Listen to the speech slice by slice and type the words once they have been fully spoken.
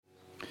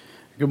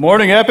Good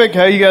morning, Epic.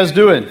 How you guys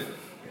doing?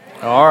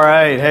 All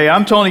right. Hey,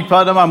 I'm Tony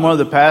Putnam. I'm one of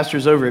the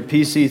pastors over at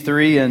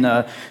PC3,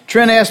 and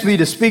Trent asked me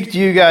to speak to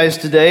you guys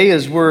today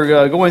as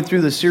we're going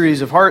through the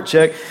series of Heart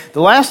Check. The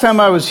last time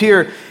I was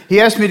here,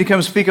 he asked me to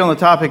come speak on the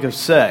topic of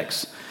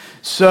sex.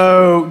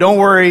 So don't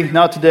worry,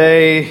 not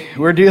today.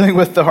 We're dealing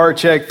with the Heart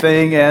Check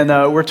thing, and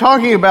we're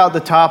talking about the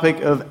topic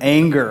of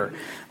anger.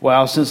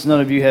 Wow, since none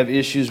of you have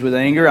issues with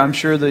anger, I'm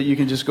sure that you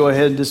can just go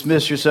ahead and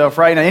dismiss yourself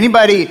right now.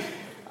 Anybody,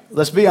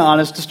 let's be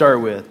honest to start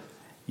with.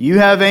 You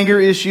have anger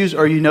issues,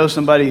 or you know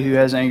somebody who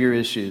has anger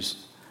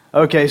issues?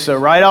 Okay, so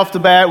right off the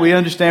bat, we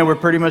understand we're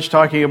pretty much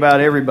talking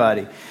about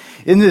everybody.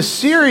 In this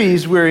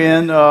series we're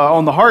in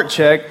on the Heart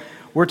Check,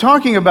 we're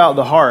talking about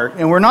the heart,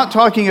 and we're not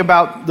talking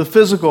about the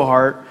physical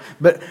heart,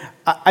 but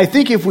I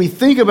think if we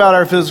think about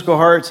our physical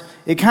hearts,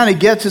 it kind of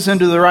gets us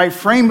into the right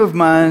frame of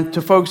mind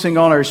to focusing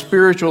on our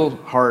spiritual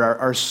heart,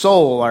 our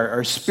soul,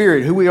 our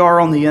spirit, who we are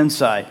on the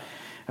inside.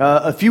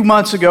 A few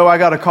months ago, I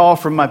got a call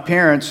from my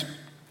parents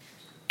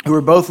who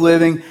were both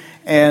living,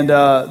 and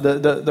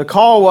the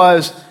call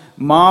was,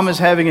 Mom is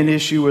having an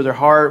issue with her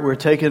heart. We're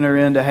taking her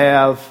in to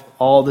have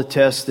all the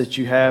tests that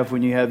you have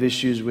when you have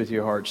issues with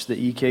your hearts,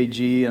 the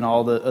EKG and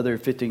all the other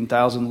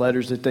 15,000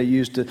 letters that they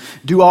use to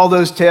do all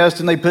those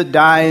tests, and they put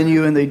dye in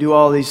you and they do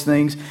all these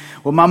things.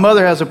 Well, my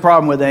mother has a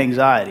problem with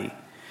anxiety.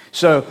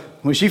 So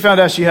when she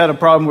found out she had a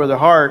problem with her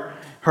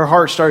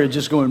heart started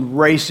just going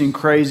racing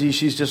crazy.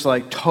 She's just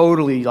like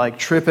totally like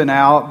tripping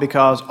out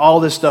because all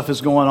this stuff is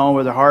going on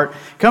with her heart.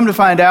 Come to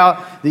find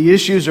out, the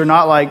issues are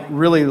not like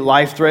really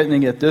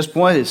life-threatening at this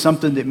point. It's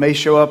something that may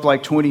show up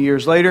like 20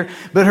 years later.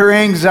 But her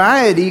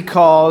anxiety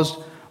caused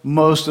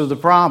most of the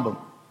problem.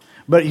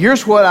 But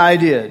here's what I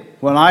did.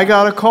 When I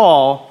got a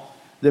call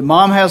that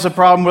Mom has a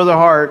problem with her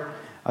heart,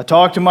 I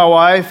talked to my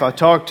wife, I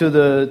talked to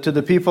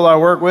the people I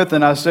work with,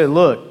 and I said,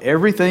 look,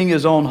 everything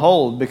is on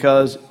hold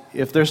because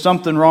if there's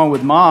something wrong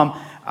with Mom,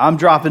 I'm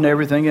dropping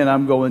everything and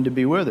I'm going to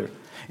be with her.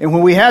 And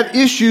when we have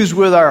issues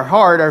with our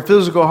heart, our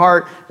physical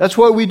heart, that's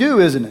what we do,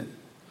 isn't it?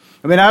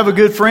 I mean, I have a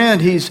good friend,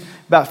 he's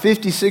about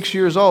 56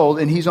 years old,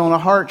 and he's on a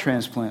heart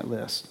transplant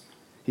list.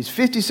 He's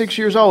 56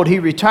 years old. He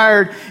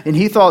retired, and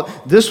he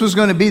thought this was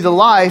going to be the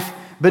life,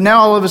 but now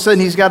all of a sudden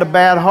he's got a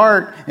bad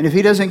heart, and if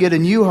he doesn't get a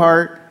new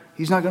heart,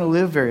 he's not going to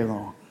live very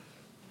long.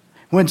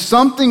 When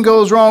something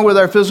goes wrong with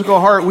our physical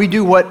heart, we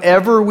do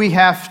whatever we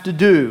have to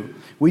do.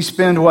 We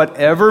spend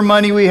whatever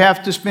money we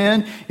have to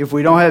spend. If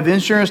we don't have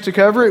insurance to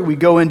cover it, we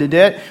go into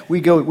debt. We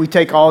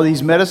take all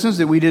these medicines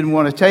that we didn't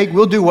want to take.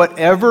 We'll do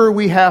whatever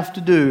we have to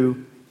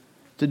do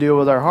to deal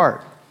with our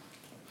heart.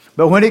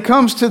 But when it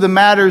comes to the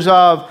matters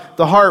of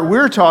the heart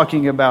we're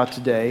talking about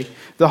today,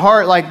 the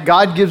heart like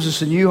God gives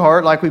us a new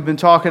heart, like we've been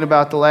talking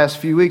about the last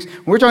few weeks,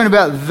 when we're talking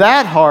about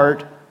that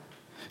heart,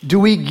 do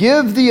we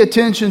give the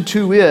attention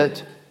to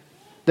it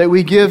that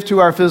we give to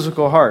our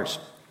physical hearts?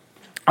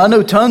 I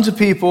know tons of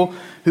people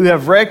who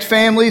have wrecked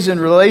families and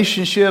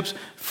relationships,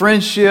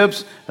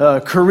 friendships,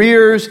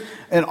 careers,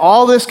 and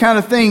all this kind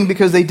of thing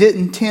because they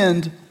didn't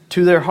tend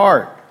to their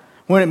heart.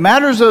 When it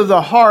matters of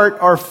the heart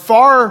are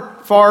far,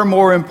 far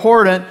more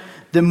important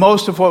than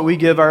most of what we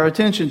give our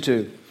attention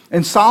to.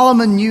 And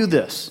Solomon knew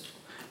this.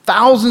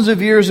 Thousands of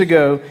years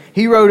ago,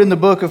 he wrote in the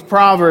book of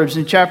Proverbs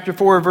in chapter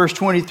 4, verse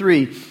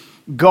 23,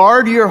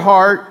 guard your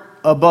heart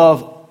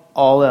above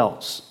all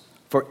else,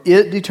 for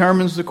it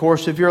determines the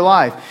course of your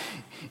life.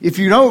 If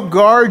you don't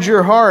guard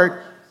your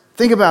heart,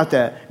 think about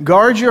that.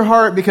 Guard your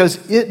heart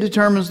because it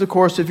determines the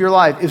course of your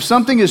life. If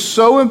something is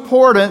so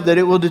important that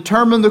it will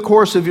determine the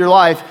course of your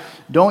life,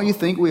 don't you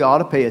think we ought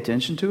to pay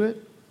attention to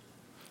it?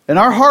 And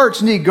our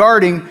hearts need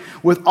guarding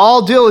with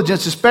all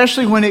diligence,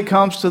 especially when it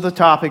comes to the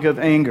topic of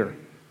anger.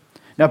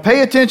 Now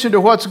pay attention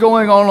to what's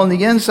going on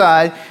the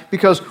inside,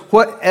 because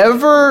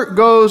whatever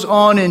goes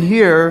on in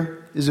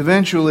here is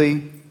eventually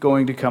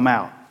going to come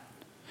out.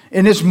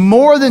 And it's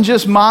more than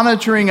just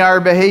monitoring our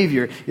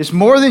behavior. It's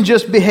more than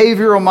just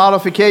behavioral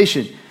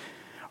modification.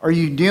 Are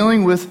you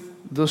dealing with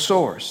the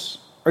source?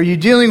 Are you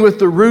dealing with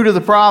the root of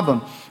the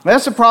problem?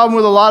 That's the problem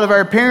with a lot of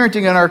our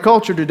parenting in our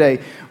culture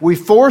today. We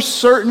force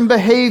certain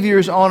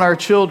behaviors on our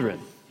children.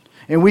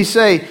 And we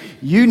say,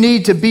 you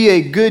need to be a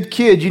good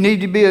kid. You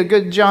need to be a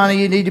good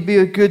Johnny. You need to be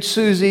a good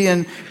Susie.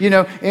 And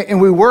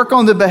we work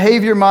on the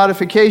behavior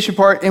modification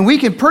part. And we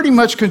can pretty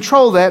much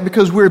control that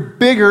because we're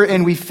bigger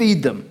and we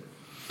feed them.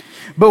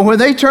 But when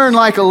they turn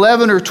like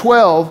 11 or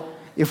 12,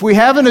 if we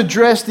haven't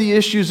addressed the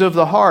issues of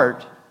the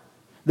heart,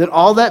 then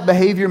all that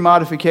behavior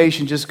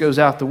modification just goes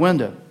out the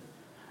window.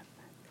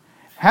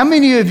 How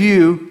many of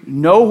you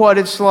know what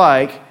it's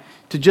like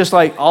to just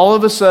like all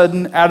of a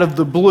sudden, out of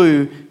the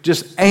blue,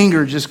 just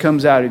anger just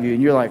comes out of you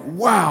and you're like,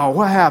 wow,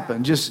 what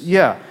happened?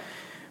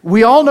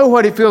 We all know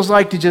what it feels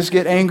like to just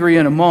get angry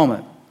in a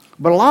moment.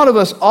 But a lot of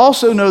us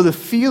also know the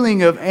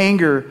feeling of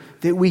anger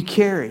that we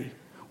carry.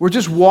 We're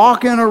just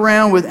walking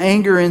around with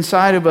anger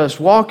inside of us,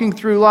 walking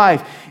through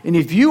life. And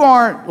if you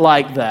aren't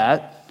like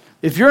that,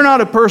 if you're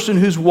not a person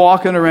who's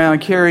walking around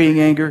carrying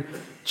anger,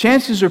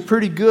 chances are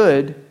pretty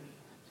good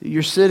that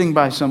you're sitting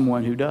by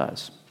someone who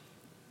does.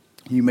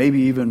 You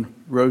maybe even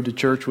rode to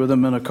church with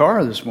them in a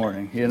car this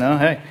morning.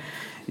 Hey,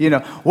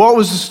 what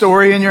was the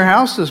story in your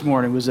house this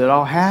morning? Was it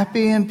all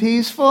happy and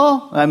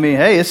peaceful? I mean,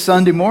 hey, it's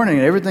Sunday morning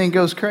and everything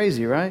goes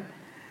crazy, right?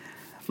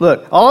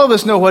 Look, all of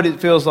us know what it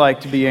feels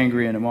like to be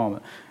angry in a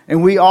moment.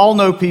 And we all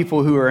know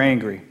people who are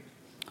angry.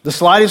 The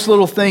slightest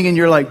little thing and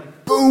you're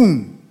like,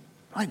 boom.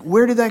 Like,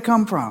 where did that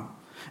come from?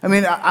 I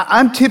mean,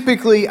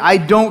 I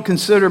don't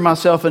consider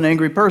myself an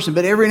angry person,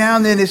 but every now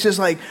and then it's just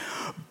like,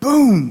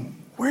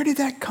 boom, where did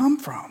that come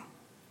from?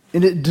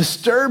 And it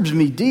disturbs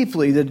me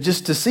deeply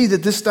just to see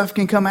that this stuff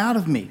can come out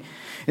of me.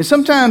 And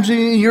sometimes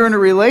you're in a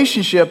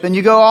relationship and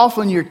you go off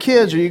on your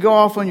kids or you go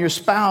off on your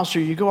spouse or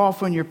you go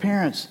off on your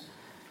parents.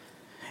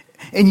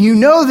 And you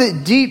know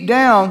that deep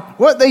down,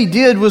 what they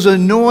did was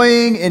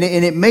annoying and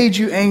it made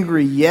you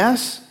angry,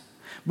 yes.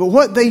 But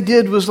what they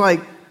did was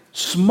like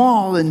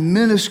small and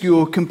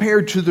minuscule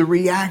compared to the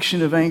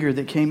reaction of anger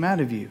that came out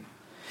of you.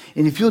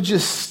 And if you'll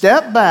just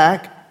step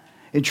back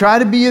and try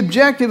to be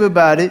objective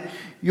about it,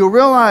 you'll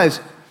realize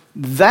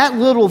that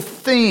little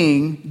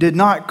thing did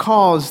not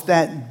cause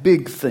that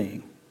big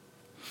thing.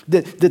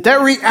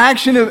 That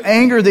reaction of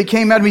anger that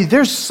came out of me,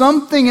 there's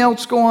something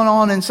else going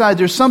on inside.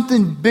 There's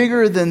something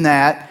bigger than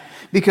that.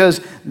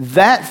 Because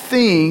that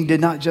thing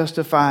did not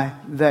justify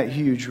that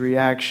huge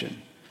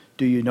reaction.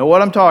 Do you know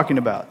what I'm talking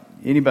about?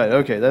 Anybody?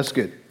 Okay, that's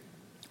good.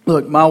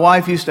 Look, my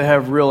wife used to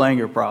have real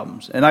anger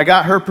problems. And I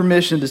got her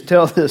permission to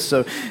tell this,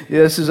 so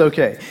this is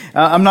okay.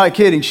 I'm not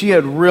kidding. She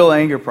had real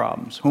anger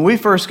problems. When we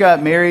first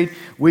got married,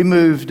 we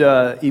moved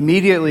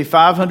immediately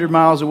 500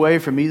 miles away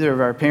from either of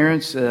our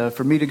parents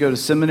for me to go to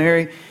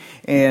seminary.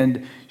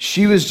 And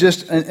she was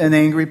just an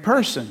angry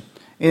person.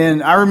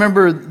 And I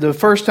remember the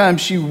first time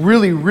she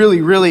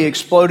really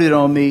exploded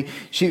on me,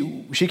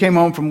 she came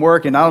home from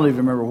work, and I don't even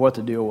remember what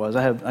the deal was.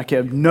 I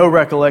have no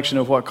recollection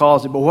of what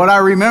caused it. But what I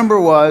remember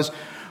was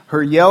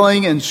her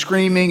yelling and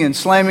screaming and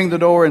slamming the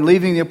door and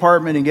leaving the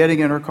apartment and getting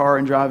in her car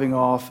and driving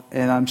off.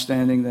 And I'm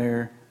standing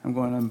there. I'm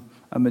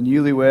a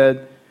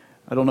newlywed.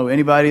 I don't know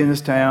anybody in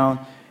this town.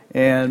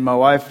 And my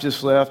wife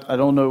just left. I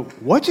don't know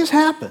what just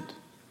happened.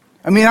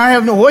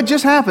 What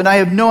just happened? I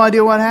have no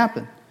idea what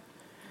happened.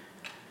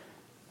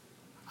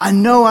 I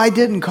know I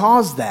didn't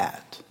cause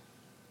that.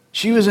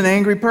 She was an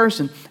angry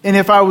person. And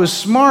if I was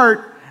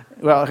smart,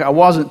 well, I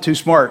wasn't too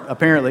smart,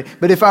 apparently,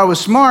 but if I was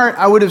smart,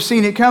 I would have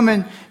seen it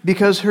coming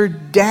because her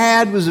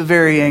dad was a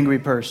very angry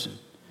person.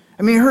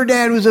 Her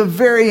dad was a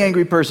very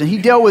angry person.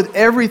 He dealt with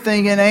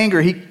everything in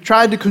anger. He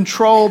tried to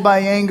control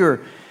by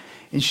anger.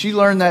 And she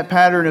learned that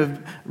pattern of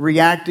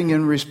reacting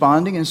and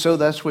responding, and so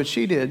that's what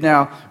she did.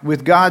 Now,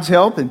 with God's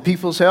help and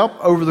people's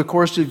help over the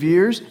course of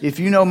years, if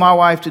you know my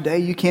wife today,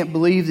 you can't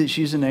believe that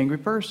she's an angry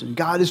person.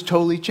 God has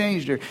totally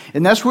changed her.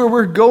 And that's where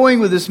we're going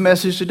with this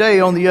message today.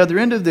 On the other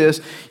end of this,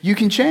 you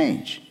can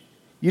change.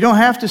 You don't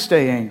have to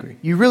stay angry.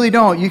 You really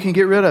don't. You can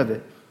get rid of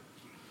it.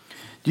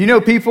 Do you know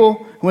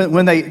people,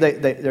 when they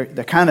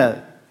kind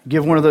of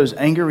give one of those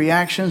anger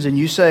reactions, and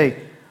you say,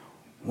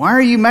 "Why are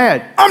you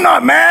mad?" "I'm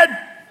not mad."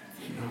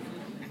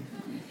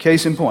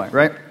 Case in point,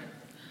 right?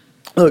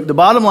 Look, the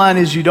bottom line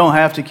is you don't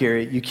have to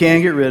carry it. You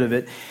can get rid of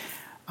it.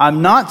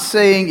 I'm not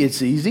saying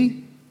it's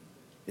easy.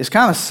 It's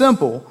kind of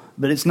simple,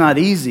 but it's not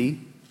easy.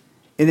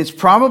 And it's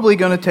probably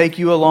going to take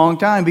you a long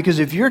time because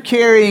if you're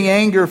carrying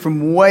anger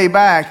from way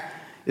back,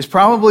 it's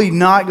probably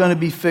not going to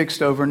be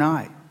fixed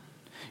overnight.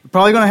 You're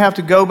probably going to have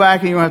to go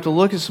back and you're going to have to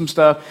look at some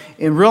stuff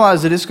and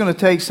realize that it's going to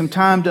take some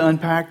time to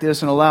unpack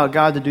this and allow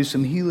God to do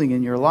some healing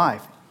in your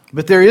life.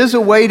 But there is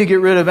a way to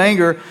get rid of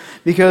anger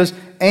because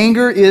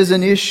anger is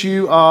an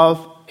issue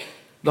of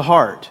the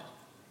heart.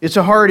 It's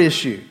a heart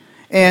issue.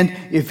 And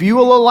if you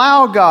will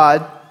allow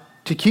God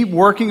to keep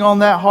working on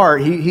that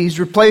heart, He's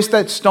replaced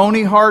that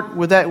stony heart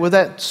with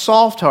that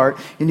soft heart.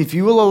 And if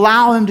you will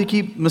allow Him to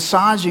keep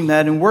massaging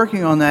that and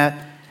working on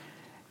that,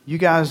 you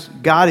guys,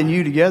 God and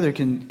you together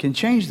can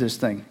change this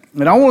thing.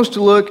 And I want us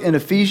to look in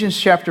Ephesians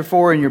chapter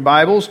 4 in your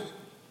Bibles.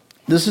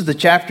 This is the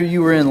chapter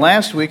you were in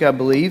last week, I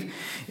believe.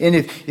 And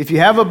if you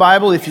have a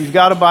Bible, if you've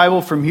got a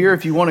Bible from here,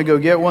 if you want to go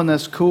get one,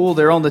 that's cool.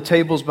 They're on the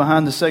tables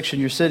behind the section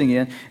you're sitting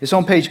in. It's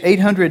on page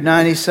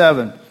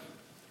 897.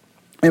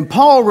 And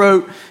Paul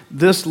wrote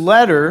this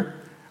letter,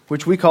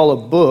 which we call a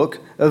book,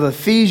 of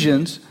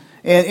Ephesians.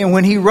 And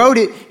when he wrote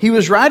it, he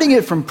was writing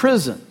it from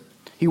prison.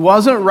 He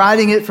wasn't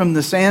writing it from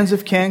the sands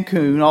of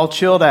Cancun, all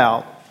chilled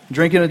out,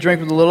 drinking a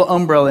drink with a little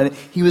umbrella in it.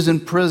 He was in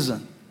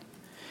prison.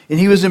 And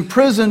he was in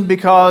prison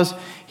because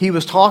he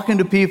was talking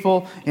to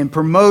people and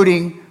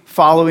promoting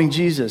following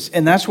Jesus.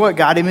 And that's what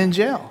got him in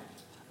jail.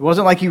 It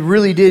wasn't like he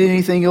really did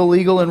anything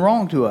illegal and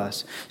wrong to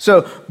us.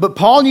 But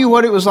Paul knew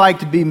what it was like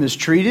to be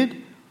mistreated.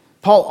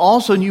 Paul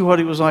also knew what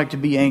it was like to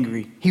be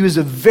angry. He was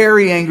a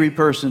very angry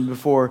person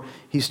before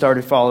he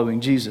started following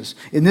Jesus.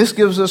 And this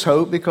gives us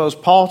hope because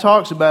Paul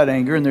talks about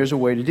anger and there's a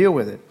way to deal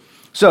with it.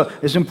 So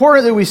it's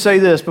important that we say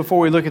this before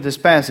we look at this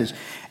passage.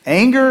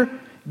 Anger,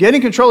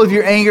 getting control of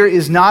your anger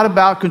is not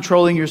about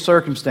controlling your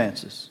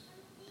circumstances.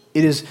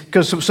 It is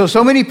because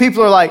so many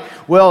people are like,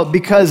 well,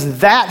 because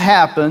that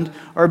happened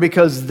or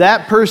because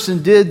that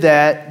person did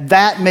that,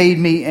 that made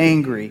me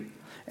angry.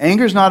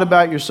 Anger is not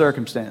about your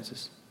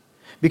circumstances.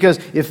 Because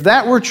if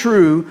that were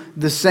true,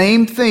 the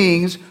same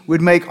things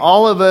would make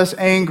all of us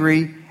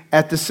angry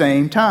at the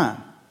same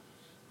time.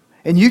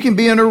 And you can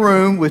be in a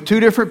room with two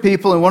different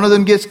people and one of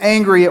them gets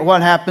angry at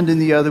what happened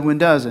and the other one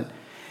doesn't.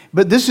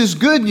 But this is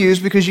good news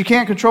because you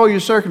can't control your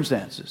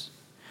circumstances.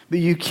 But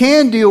you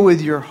can deal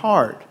with your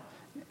heart.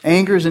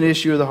 Anger is an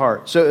issue of the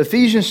heart. So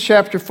Ephesians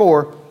chapter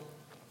 4,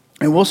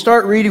 and we'll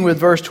start reading with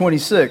verse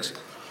 26.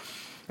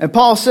 And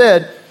Paul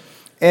said,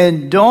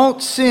 and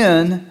don't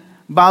sin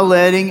by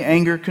letting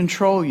anger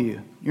control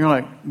you. You're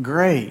like,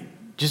 great.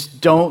 Just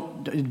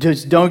don't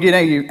get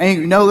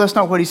angry. No, that's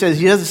not what he says.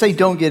 He doesn't say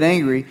don't get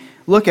angry.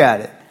 Look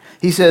at it.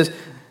 He says,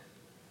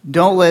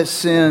 don't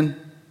sin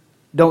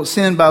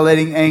by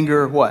letting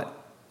anger what?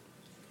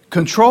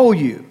 Control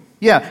you.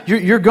 Yeah,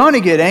 you're going to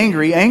get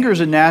angry. Anger is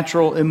a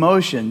natural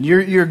emotion.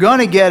 You're going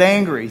to get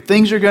angry.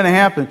 Things are going to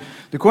happen.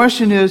 The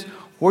question is,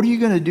 what are you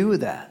going to do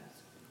with that?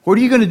 What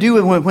are you going to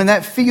do when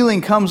that feeling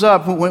comes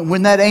up,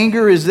 when that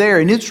anger is there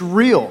and it's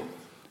real,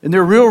 and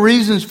there are real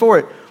reasons for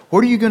it?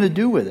 What are you going to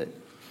do with it?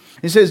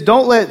 He says,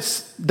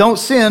 don't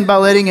sin by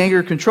letting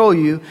anger control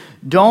you.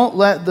 Don't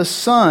let the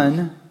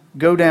sun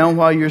go down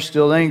while you're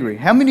still angry.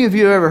 How many of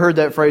you have ever heard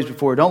that phrase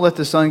before? Don't let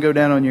the sun go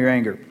down on your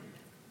anger.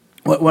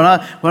 When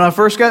I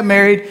first got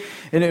married,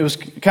 and it was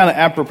kind of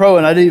apropos,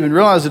 and I didn't even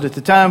realize it at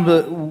the time,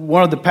 but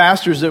one of the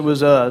pastors that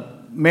was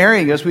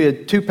marrying us, we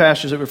had two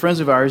pastors that were friends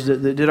of ours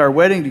that did our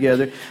wedding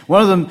together.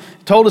 One of them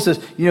told us this,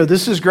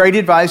 this is great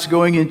advice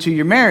going into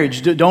your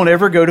marriage. Don't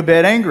ever go to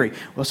bed angry.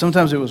 Well,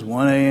 sometimes it was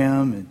 1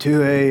 a.m. and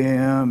 2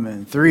 a.m.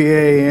 and 3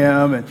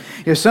 a.m.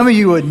 And some of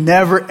you would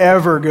never,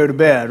 ever go to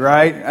bed,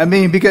 right? I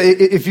mean, because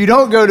if you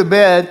don't go to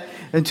bed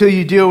until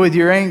you deal with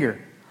your anger.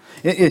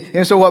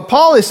 And so what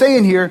Paul is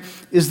saying here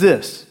is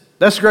this.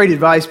 That's great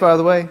advice, by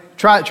the way.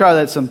 Try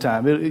that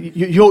sometime.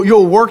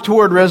 You'll work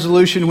toward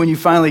resolution when you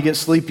finally get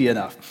sleepy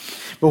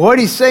enough. But what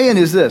he's saying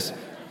is this.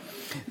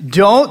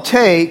 Don't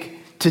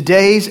take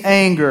today's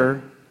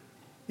anger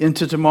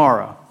into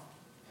tomorrow.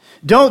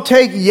 Don't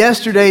take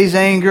yesterday's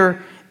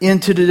anger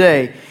into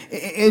today.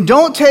 And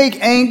don't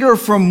take anger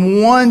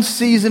from one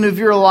season of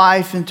your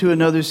life into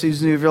another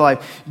season of your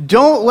life.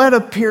 Don't let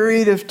a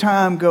period of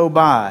time go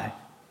by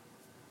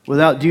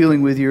without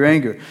dealing with your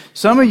anger.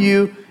 Some of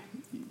you,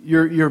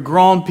 you're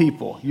grown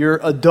people. You're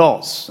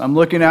adults. I'm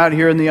looking out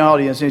here in the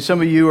audience, and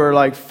some of you are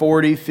like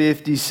 40,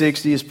 50,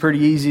 60. It's pretty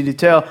easy to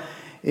tell.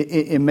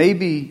 And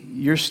maybe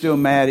you're still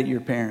mad at your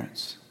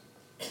parents.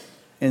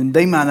 And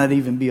they might not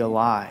even be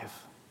alive.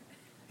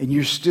 And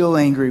you're still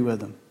angry with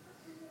them.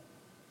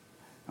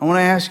 I want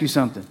to ask you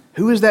something.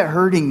 Who is that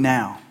hurting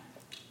now?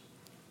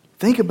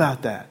 Think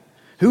about that.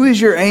 Who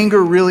is your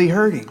anger really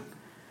hurting?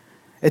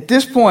 At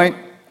this point,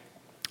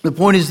 the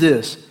point is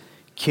this.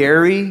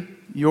 Carry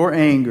your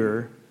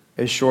anger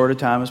as short a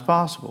time as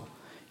possible.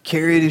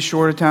 Carry it as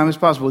short a time as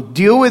possible.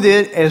 Deal with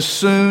it as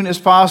soon as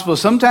possible.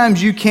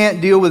 Sometimes you can't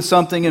deal with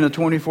something in a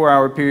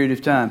 24-hour period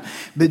of time,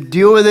 but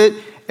deal with it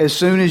as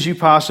soon as you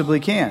possibly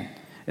can.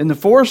 And the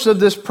force of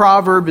this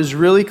proverb is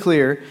really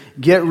clear.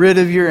 Get rid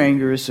of your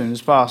anger as soon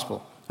as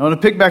possible. I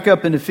want to pick back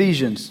up in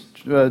Ephesians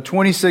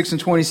 26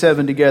 and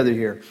 27 together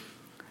here.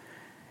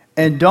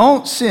 And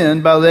don't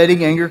sin by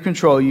letting anger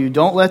control you.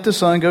 Don't let the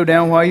sun go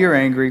down while you're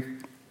angry.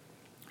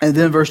 And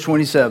then verse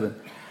 27.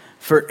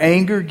 For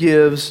anger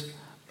gives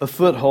a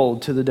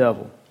foothold to the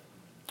devil.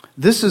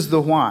 This is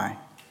the why.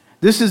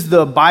 This is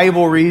the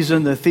Bible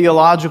reason, the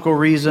theological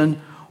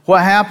reason.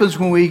 What happens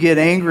when we get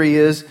angry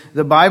is,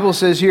 the Bible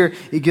says here,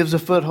 it gives a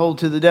foothold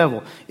to the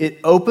devil. It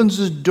opens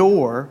the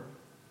door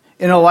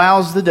and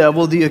allows the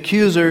devil, the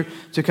accuser,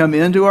 to come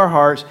into our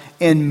hearts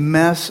and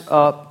mess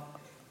up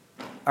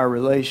our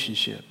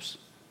relationships.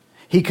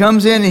 He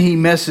comes in and he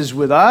messes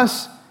with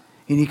us.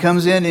 And he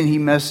comes in and he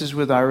messes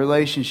with our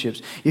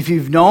relationships. If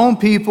you've known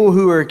people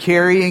who are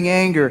carrying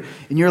anger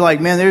and you're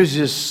like, man, there's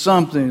just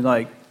something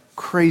like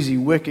crazy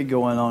wicked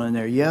going on in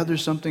there. Yeah,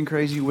 there's something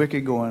crazy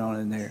wicked going on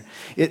in there.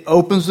 It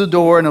opens the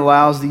door and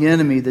allows the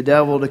enemy, the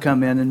devil, to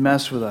come in and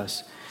mess with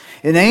us.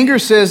 And anger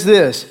says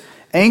this.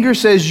 Anger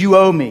says you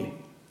owe me.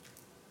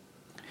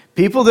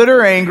 People that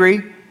are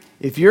angry,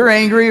 if you're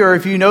angry or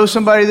if you know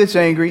somebody that's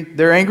angry,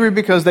 they're angry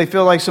because they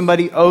feel like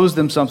somebody owes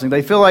them something.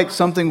 They feel like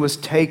something was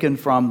taken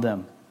from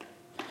them.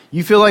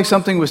 You feel like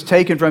something was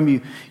taken from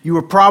you. You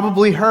were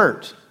probably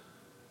hurt.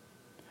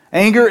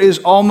 Anger is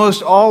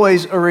almost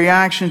always a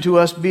reaction to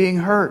us being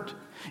hurt.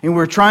 And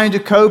we're trying to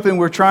cope and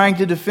we're trying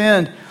to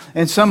defend.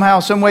 And somehow,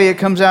 some way it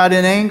comes out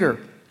in anger.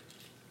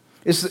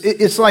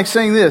 It's like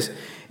saying this.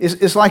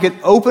 It's like an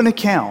open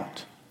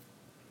account.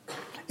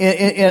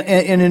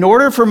 And in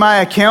order for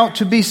my account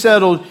to be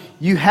settled,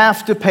 you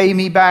have to pay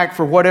me back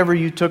for whatever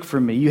you took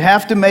from me. You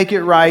have to make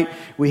it right.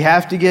 We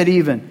have to get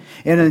even.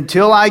 And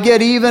until I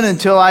get even,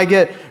 until I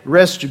get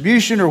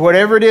retribution or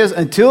whatever it is,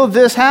 until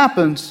this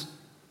happens,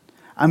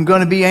 I'm going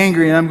to be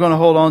angry and I'm going to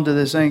hold on to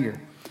this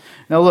anger.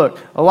 Now look,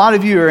 a lot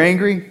of you are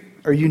angry,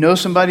 or you know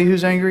somebody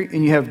who's angry,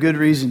 and you have good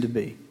reason to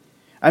be.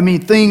 I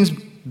mean,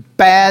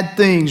 bad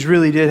things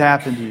really did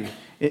happen to you.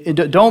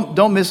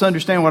 Don't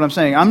misunderstand what I'm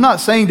saying. I'm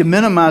not saying to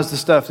minimize the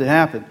stuff that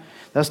happened.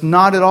 That's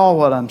not at all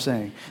what I'm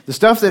saying. The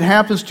stuff that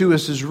happens to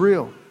us is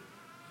real.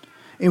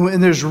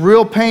 And there's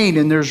real pain,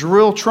 and there's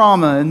real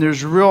trauma, and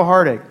there's real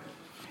heartache.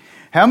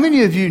 How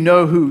many of you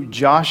know who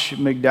Josh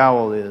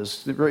McDowell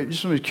is?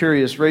 Just was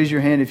curious, raise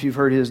your hand if you've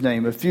heard his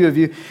name. A few of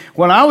you.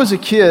 When I was a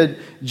kid,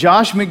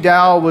 Josh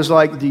McDowell was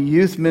like the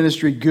youth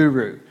ministry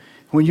guru.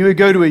 When you would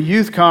go to a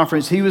youth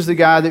conference, he was the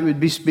guy that would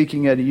be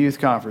speaking at a youth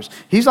conference.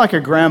 He's like a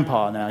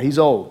grandpa now. He's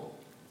old.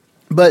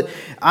 But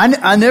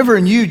I never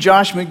knew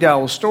Josh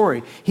McDowell's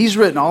story. He's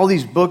written all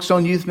these books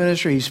on youth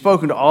ministry. He's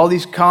spoken to all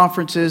these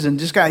conferences. And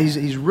this guy,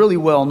 he's really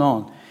well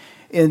known,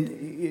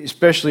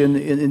 especially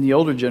in the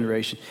older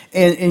generation.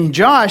 And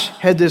Josh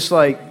had this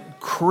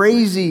like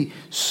crazy,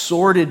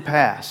 sordid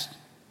past.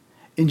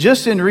 And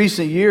just in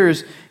recent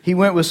years, he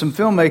went with some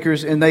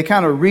filmmakers and they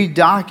kind of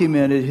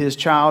redocumented his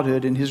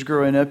childhood and his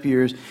growing up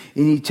years.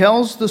 And he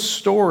tells the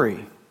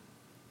story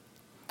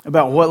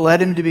about what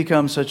led him to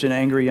become such an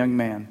angry young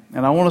man.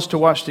 And I want us to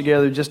watch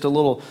together just a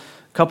little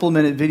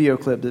couple-minute video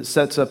clip that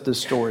sets up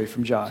this story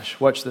from Josh.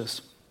 Watch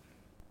this.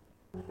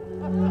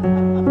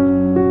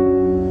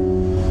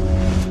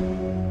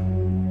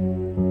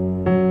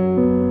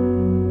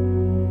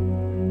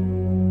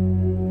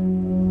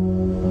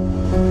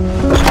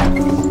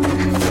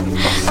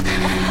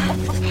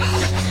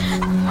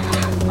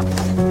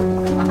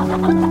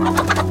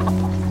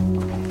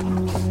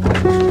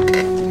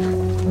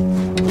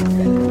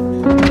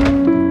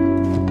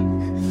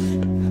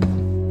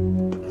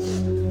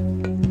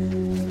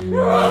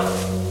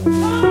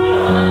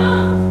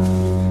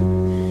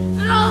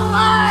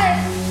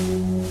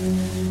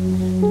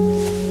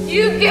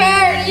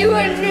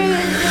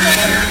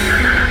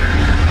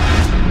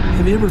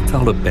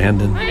 Felt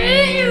abandoned? I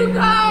hate you,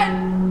 God!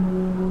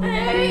 I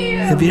hate you!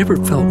 Have you ever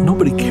felt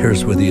nobody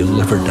cares whether you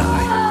live or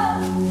die?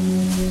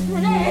 I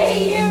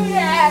hate you,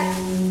 Dad!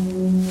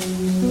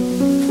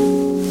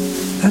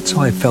 That's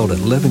how I felt at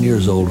 11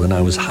 years old when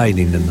I was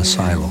hiding in the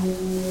silo.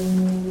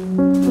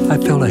 I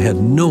felt I had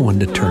no one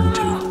to turn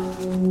to.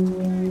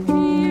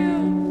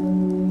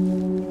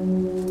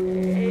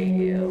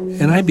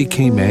 And I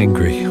became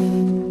angry.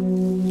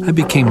 I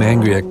became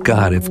angry at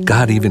God, if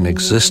God even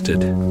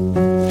existed.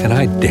 And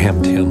I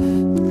damned him.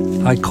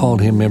 I called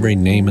him every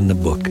name in the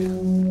book.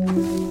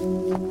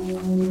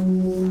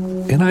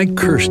 And I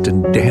cursed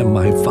and damned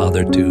my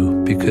father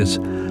too, because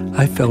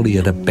I felt he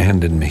had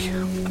abandoned me.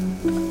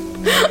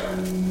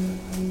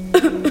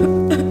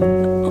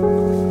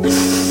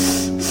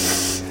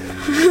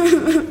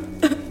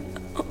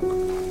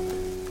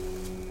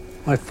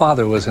 My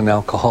father was an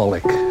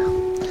alcoholic.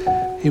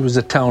 He was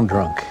a town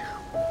drunk.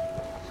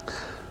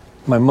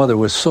 My mother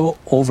was so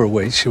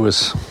overweight, she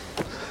was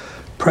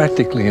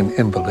practically an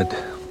invalid.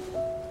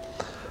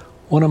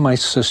 One of my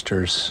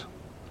sisters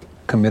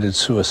committed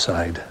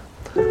suicide.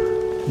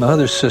 My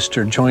other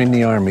sister joined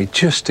the army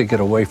just to get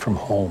away from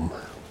home.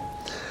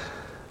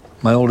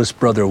 My oldest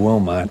brother,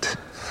 Wilmot,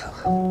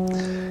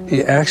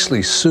 he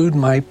actually sued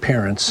my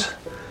parents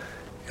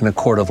in a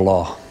court of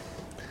law.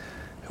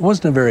 It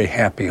wasn't a very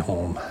happy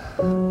home.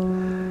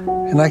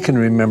 And I can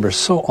remember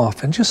so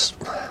often just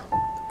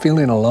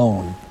feeling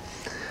alone,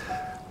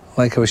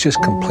 like I was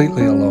just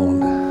completely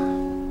alone.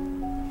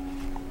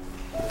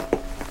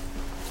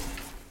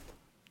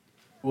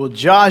 Well,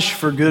 Josh,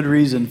 for good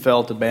reason,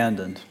 felt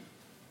abandoned.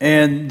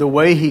 And the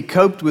way he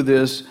coped with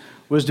this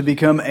was to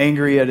become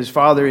angry at his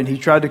father, and he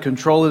tried to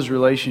control his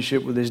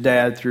relationship with his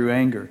dad through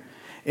anger.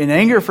 And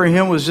anger for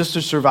him was just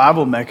a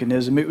survival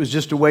mechanism. It was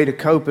just a way to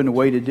cope and a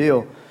way to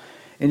deal.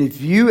 And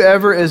if you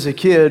ever, as a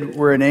kid,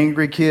 were an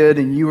angry kid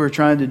and you were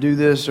trying to do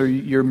this, or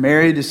you're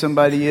married to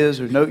somebody is,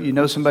 or you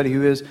know somebody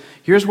who is,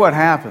 here's what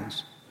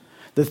happens.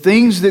 The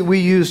things that we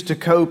use to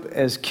cope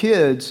as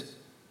kids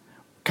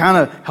kind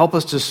of help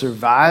us to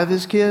survive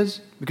as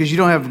kids because you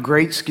don't have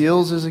great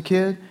skills as a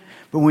kid.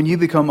 But when you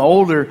become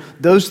older,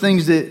 those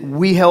things that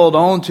we held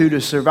on to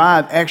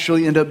survive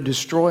actually end up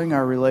destroying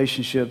our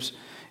relationships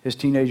as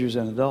teenagers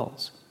and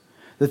adults.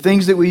 The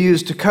things that we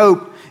use to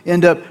cope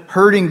end up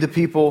hurting the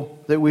people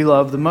that we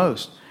love the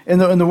most.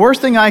 And the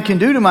worst thing I can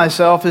do to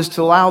myself is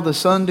to allow the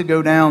sun to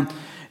go down,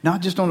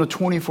 not just on a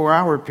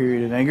 24-hour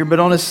period of anger, but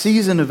on a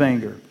season of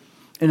anger,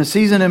 in a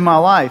season in my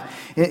life.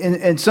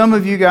 And some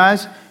of you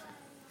guys,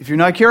 if you're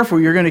not careful,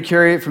 you're going to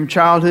carry it from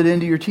childhood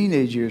into your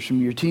teenage years,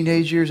 from your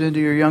teenage years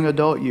into your young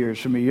adult years,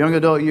 from your young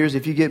adult years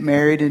if you get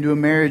married into a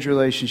marriage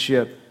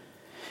relationship.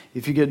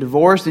 If you get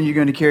divorced, then you're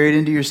going to carry it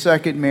into your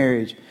second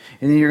marriage,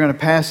 and then you're going to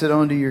pass it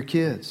on to your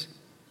kids.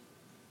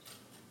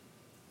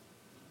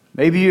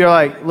 Maybe you're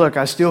like, look,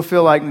 I still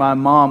feel like my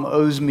mom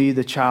owes me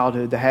the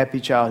childhood, the happy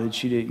childhood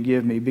she didn't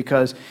give me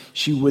because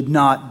she would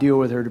not deal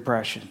with her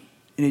depression.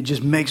 And it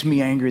just makes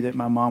me angry that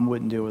my mom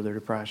wouldn't deal with her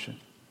depression.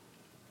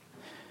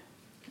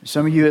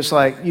 Some of you, it's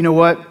like, you know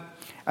what?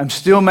 I'm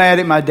still mad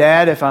at my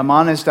dad. If I'm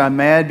honest, I'm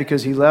mad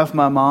because he left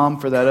my mom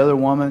for that other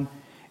woman.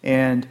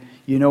 And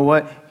you know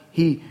what?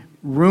 He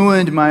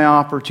ruined my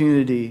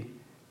opportunity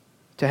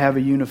to have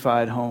a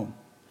unified home.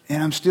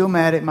 And I'm still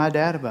mad at my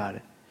dad about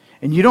it.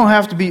 And you don't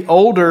have to be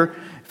older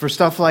for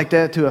stuff like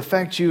that to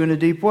affect you in a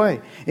deep way.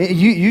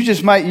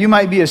 You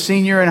might be a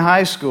senior in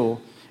high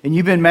school, and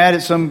you've been mad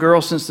at some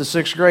girl since the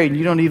 6th grade, and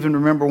you don't even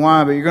remember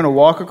why, but you're going to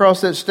walk across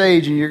that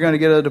stage, and you're going to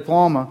get a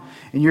diploma,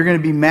 and you're going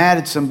to be mad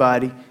at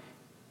somebody.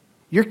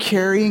 You're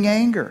carrying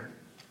anger.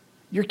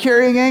 You're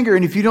carrying anger,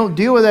 and if you don't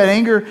deal with that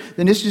anger,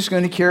 then it's just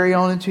going to carry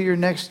on into your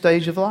next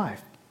stage of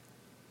life.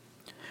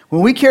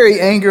 When we carry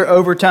anger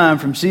over time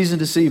from season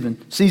to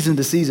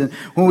season,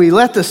 when we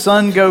let the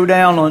sun go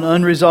down on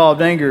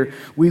unresolved anger,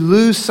 we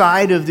lose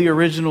sight of the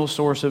original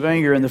source of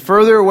anger. And the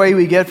further away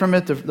we get from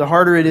it, the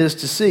harder it is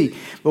to see.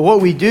 But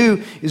what we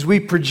do is we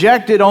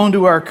project it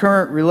onto our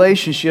current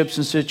relationships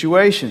and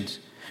situations.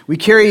 We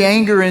carry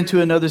anger into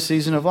another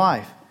season of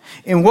life.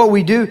 And what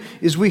we do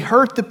is we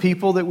hurt the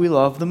people that we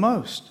love the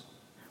most.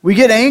 We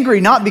get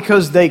angry not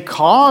because they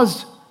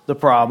caused the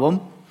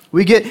problem.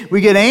 We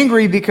get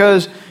angry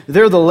because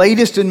they're the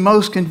latest and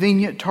most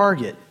convenient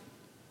target.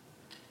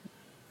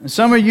 And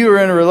some of you are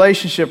in a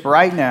relationship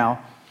right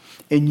now,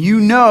 and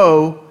you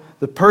know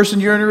the person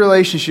you're in a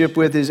relationship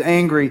with is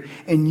angry,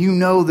 and you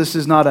know this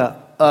is not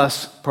a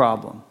us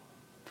problem.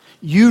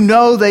 You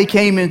know they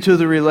came into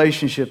the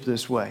relationship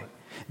this way.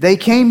 They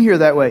came here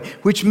that way,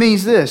 which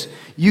means this: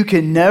 you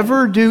can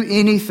never do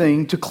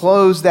anything to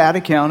close that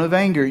account of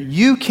anger.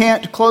 You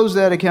can't close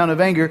that account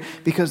of anger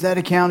because that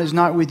account is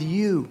not with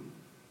you.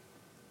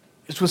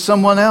 It's with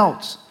someone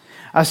else.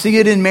 I see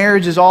it in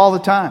marriages all the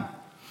time.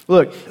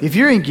 Look, if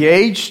you're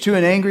engaged to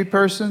an angry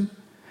person,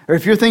 or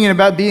if you're thinking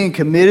about being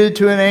committed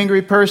to an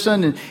angry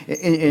person,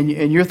 and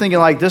you're thinking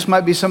like, this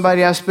might be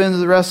somebody I spend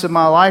the rest of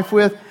my life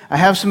with, I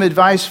have some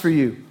advice for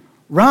you.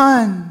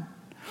 Run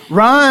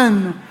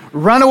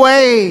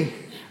away,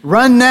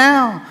 run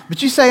now.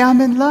 But you say, I'm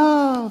in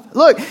love.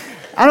 Look,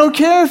 I don't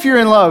care if you're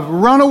in love.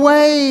 Run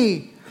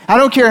away. I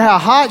don't care how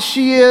hot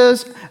she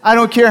is. I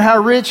don't care how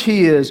rich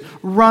he is.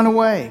 Run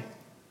away.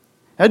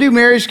 I do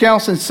marriage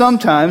counseling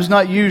sometimes,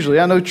 not usually.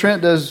 I know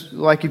Trent does,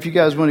 like if you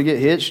guys want to get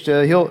hitched,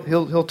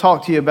 he'll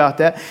talk to you about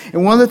that.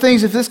 And one of the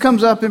things, if this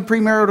comes up in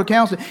premarital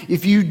counseling,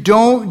 if you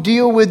don't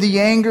deal with the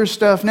anger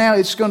stuff now,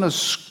 it's going to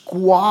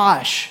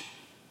squash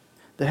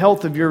the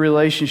health of your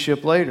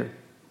relationship later.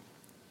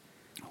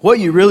 What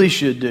you really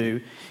should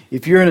do,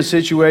 if you're in a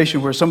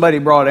situation where somebody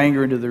brought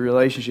anger into the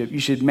relationship, you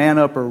should man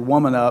up or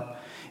woman up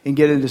and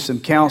get into some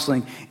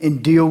counseling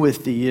and deal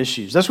with the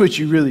issues. That's what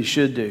you really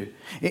should do.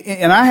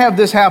 And I have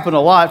this happen a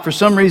lot. For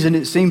some reason,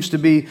 it seems to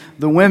be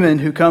the women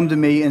who come to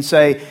me and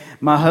say,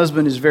 my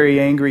husband is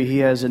very angry, he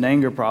has an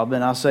anger problem.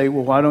 And I'll say,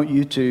 well, why don't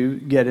you two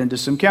get into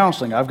some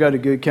counseling? I've got a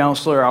good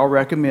counselor I'll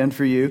recommend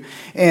for you.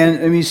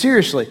 And I mean,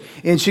 seriously.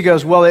 And she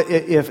goes, well,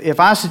 if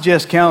I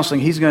suggest counseling,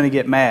 he's going to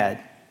get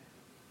mad.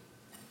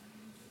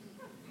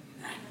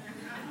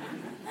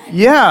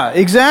 Yeah,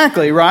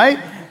 exactly, right?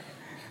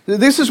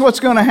 This is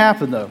what's going to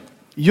happen, though.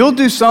 You'll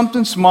do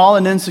something small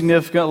and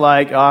insignificant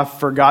like, I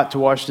forgot to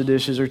wash the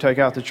dishes or take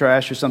out the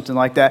trash or something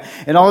like that.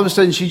 And all of a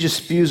sudden, she just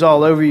spews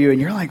all over you. And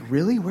you're like,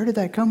 really? Where did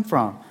that come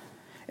from?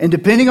 And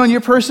depending on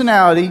your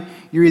personality,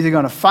 you're either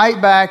going to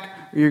fight back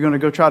or you're going to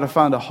go try to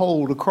find a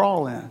hole to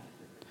crawl in.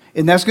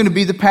 And that's going to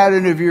be the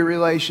pattern of your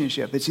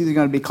relationship. It's either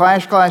going to be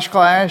clash,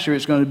 or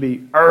it's going to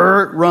be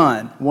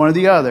run, one or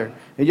the other.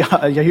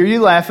 I hear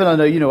you laughing. I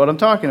know you know what I'm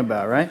talking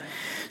about, right?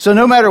 So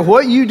no matter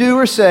what you do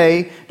or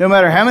say, no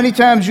matter how many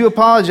times you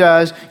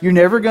apologize, you're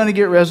never going to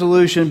get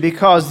resolution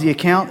because the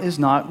account is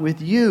not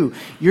with you.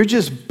 You're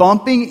just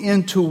bumping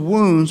into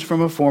wounds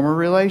from a former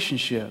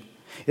relationship.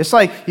 It's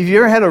like if you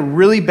ever had a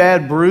really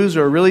bad bruise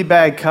or a really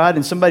bad cut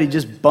and somebody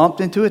just bumped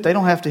into it, they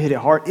don't have to hit it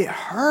hard. It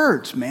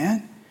hurts,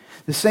 man.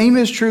 The same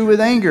is true with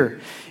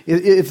anger.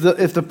 If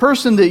the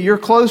person that you're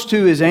close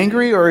to is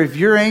angry, or if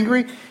you're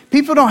angry,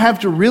 people don't have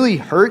to really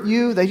hurt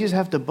you. They just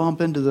have to bump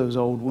into those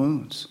old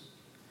wounds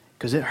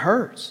because it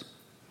hurts.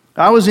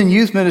 I was in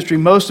youth ministry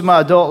most of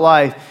my adult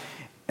life,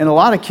 and a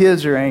lot of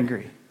kids are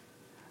angry.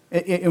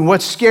 And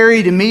what's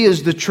scary to me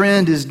is the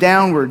trend is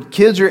downward.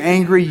 Kids are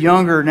angry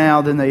younger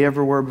now than they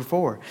ever were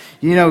before.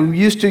 You know,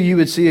 used to you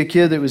would see a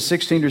kid that was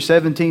 16 or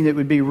 17 that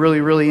would be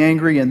really, really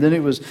angry, and then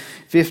it was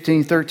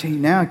 15,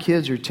 13. Now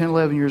kids are 10,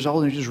 11 years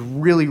old and they're just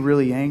really,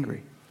 really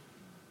angry.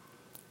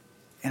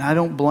 And I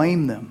don't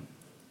blame them.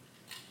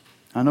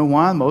 I know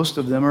why most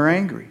of them are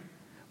angry.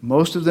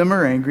 Most of them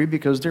are angry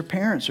because their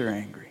parents are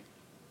angry.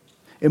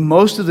 And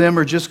most of them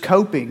are just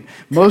coping.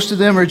 Most of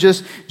them are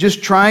just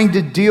trying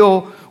to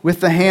deal with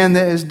the hand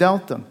that has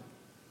dealt them.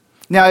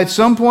 Now, at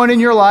some point in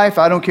your life,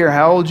 I don't care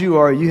how old you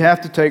are, you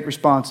have to take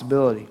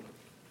responsibility.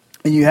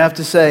 And you have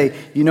to say,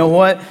 you know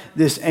what?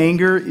 This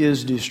anger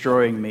is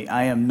destroying me.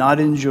 I am not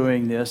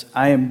enjoying this.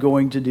 I am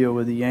going to deal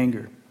with the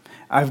anger.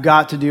 I've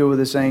got to deal with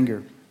this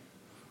anger.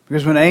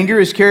 Because when anger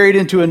is carried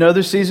into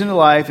another season of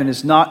life and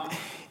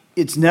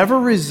it's never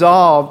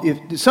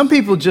resolved. Some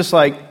people just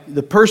like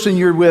the person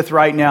you're with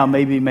right now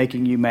may be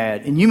making you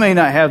mad. And you may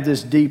not have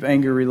this deep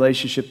anger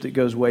relationship that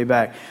goes way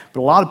back.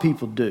 But a lot of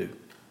people do.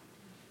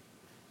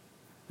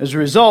 As a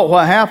result,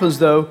 what happens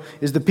though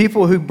is the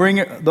people who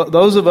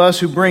those of us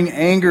who bring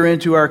anger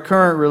into our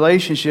current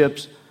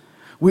relationships,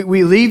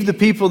 We leave the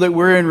people that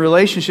we're in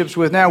relationships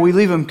with now, we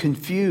leave them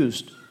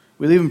confused.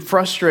 We leave them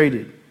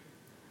frustrated.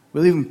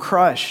 We leave them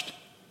crushed.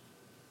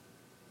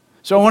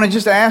 So I want to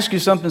just ask you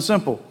something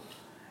simple.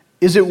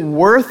 Is it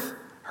worth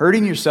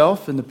hurting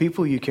yourself and the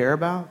people you care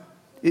about?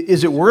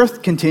 Is it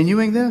worth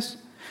continuing this?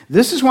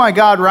 This is why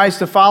God writes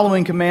the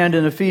following command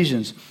in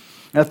Ephesians.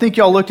 And I think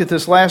y'all looked at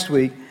this last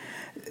week.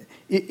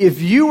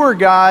 If you were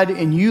God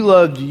and you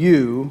loved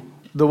you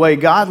the way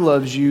God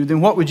loves you, then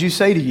what would you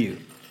say to you?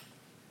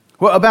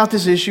 Well, about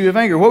this issue of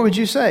anger, what would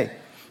you say?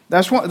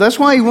 That's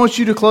why he wants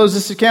you to close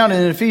this account.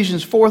 In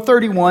Ephesians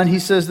 4:31, he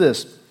says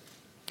this: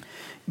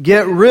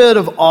 get rid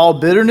of all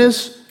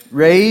bitterness,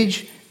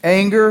 rage,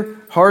 anger,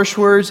 harsh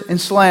words, and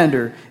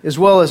slander, as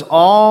well as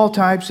all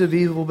types of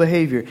evil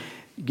behavior.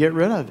 Get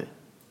rid of it.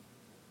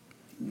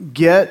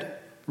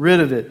 Get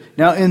rid of it.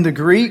 Now, in the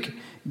Greek,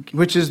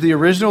 which is the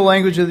original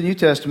language of the New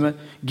Testament,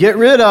 get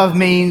rid of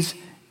means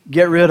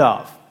get rid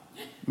of.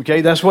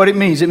 Okay, that's what it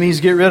means. It means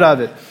get rid of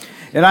it.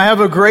 And I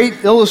have a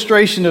great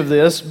illustration of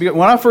this.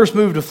 When I first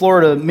moved to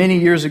Florida many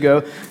years ago,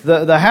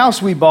 the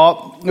house we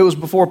bought, it was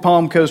before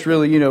Palm Coast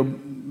really,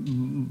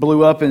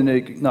 blew up, and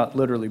it not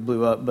literally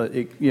blew up, but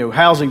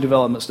housing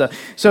development stuff.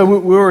 So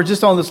we were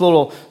just on this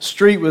little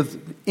street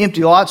with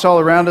empty lots all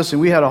around us,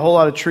 and we had a whole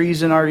lot of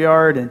trees in our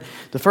yard. And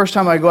the first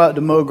time I go out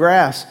to mow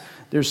grass,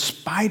 there's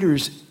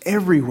spiders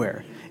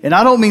everywhere. And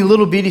I don't mean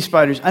little bitty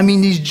spiders. I mean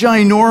these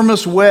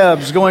ginormous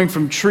webs going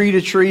from tree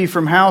to tree,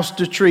 from house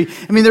to tree.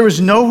 I mean, there was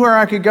nowhere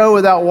I could go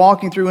without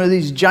walking through one of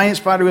these giant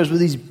spider webs with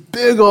these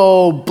big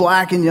old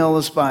black and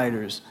yellow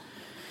spiders.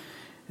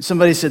 And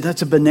somebody said,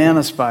 that's a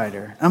banana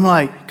spider. I'm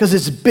like, because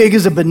it's big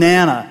as a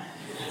banana.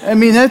 I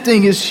mean, that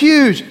thing is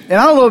huge. And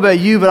I don't know about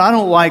you, but I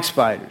don't like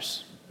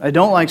spiders. I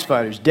don't like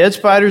spiders. Dead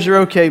spiders are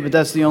okay, but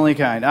that's the only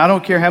kind. I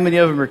don't care how many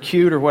of them are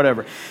cute or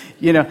whatever.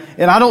 And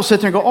I don't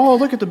sit there and go, oh,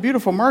 look at the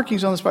beautiful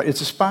markings on the spider.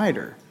 It's a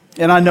spider.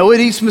 And I know it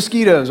eats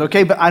mosquitoes,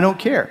 okay, but I don't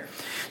care.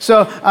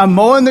 So I'm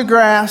mowing the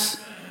grass,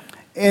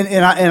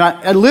 and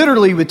I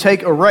literally would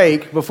take a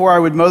rake before I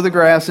would mow the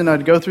grass, and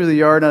I'd go through the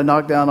yard and I'd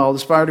knock down all the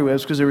spider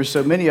webs because there were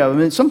so many of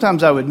them. And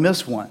sometimes I would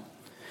miss one.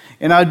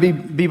 And I'd be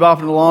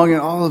bopping along,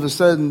 and all of a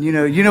sudden,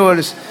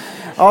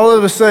 all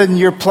of a sudden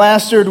you're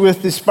plastered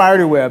with the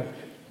spider web.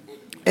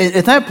 And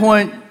at that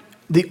point,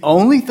 the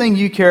only thing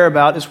you care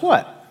about is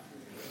what?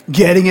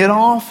 Getting it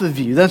off of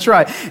you. That's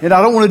right. And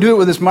I don't want to do it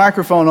with this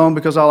microphone on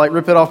because I'll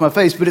rip it off my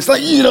face. But it's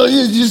like,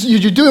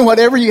 you're doing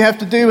whatever you have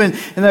to do. And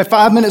then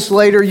 5 minutes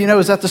later,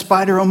 is that the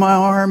spider on my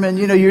arm? And,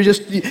 you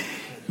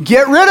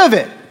get rid of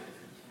it.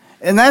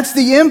 And that's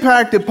the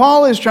impact that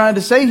Paul is trying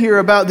to say here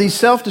about these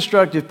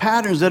self-destructive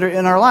patterns that are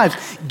in our lives.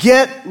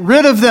 Get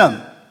rid of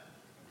them.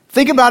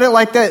 Think about it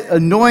like that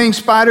annoying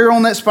spider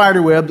on that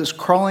spider web that's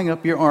crawling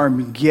up your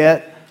arm.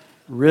 Get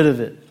rid of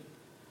it.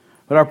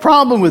 But our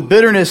problem with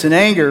bitterness and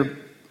anger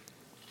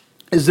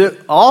is that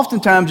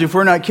oftentimes, if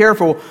we're not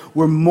careful,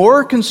 we're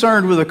more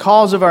concerned with the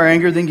cause of our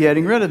anger than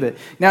getting rid of it.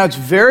 Now, it's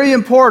very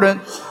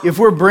important, if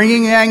we're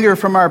bringing anger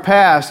from our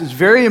past, it's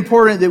very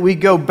important that we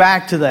go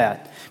back to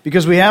that,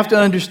 because we have to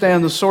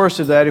understand the source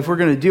of that if we're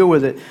going to deal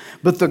with it.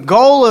 But the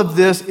goal of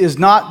this is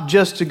not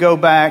just to go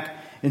back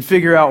and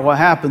figure out what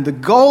happened. The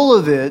goal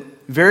of it,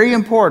 very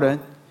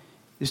important,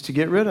 is to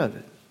get rid of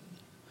it.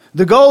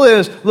 The goal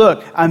is,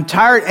 look, I'm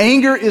tired.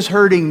 Anger is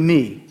hurting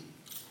me.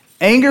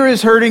 Anger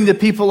is hurting the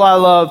people I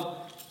love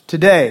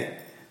today.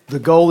 The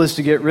goal is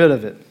to get rid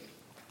of it.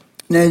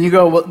 And you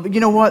go, well, you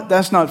know what?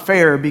 That's not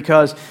fair,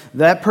 because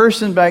that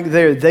person back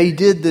there, they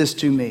did this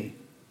to me.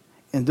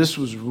 And this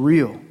was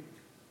real.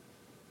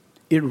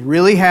 It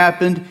really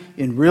happened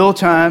in real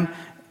time.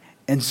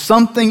 And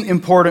something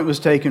important was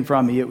taken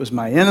from me. It was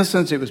my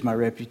innocence. It was my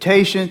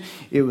reputation.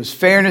 It was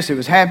fairness. It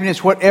was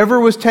happiness. Whatever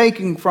was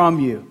taken from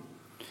you,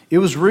 it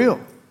was real.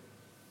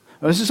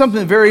 Now, this is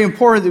something very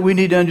important that we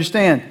need to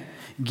understand.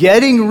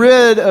 Getting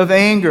rid of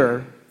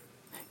anger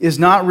is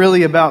not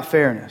really about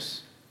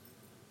fairness.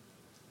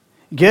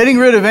 Getting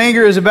rid of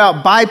anger is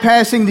about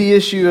bypassing the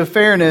issue of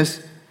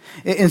fairness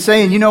and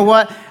saying, you know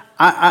what?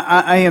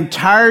 I am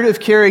tired of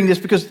carrying this.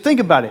 Because think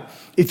about it.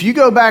 If you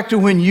go back to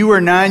when you were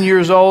 9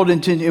 years old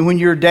and when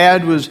your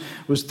dad was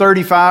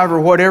 35 or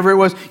whatever it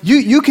was,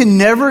 you can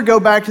never go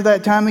back to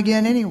that time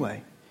again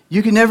anyway.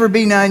 You can never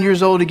be 9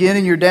 years old again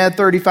and your dad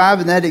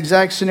 35 in that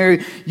exact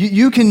scenario.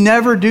 You can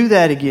never do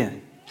that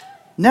again.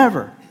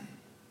 Never.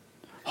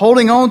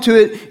 Holding on to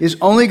it is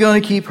only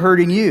going to keep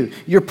hurting you.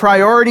 Your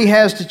priority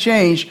has to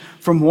change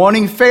from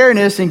wanting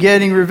fairness and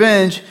getting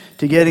revenge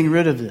to getting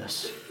rid of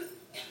this.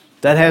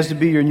 That has to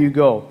be your new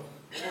goal.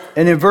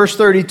 And in verse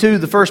 32,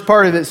 the first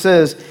part of it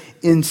says,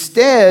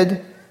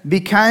 instead, be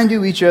kind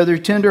to each other,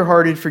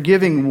 tenderhearted,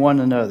 forgiving one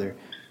another.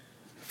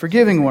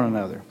 Forgiving one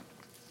another.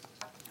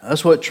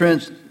 That's what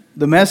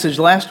the message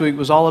last week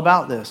was all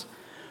about, this.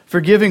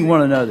 Forgiving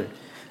one another.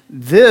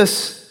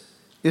 This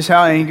is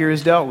how anger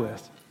is dealt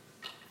with.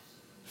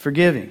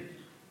 Forgiving.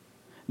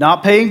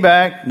 Not paying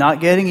back,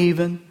 not getting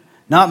even,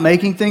 not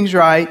making things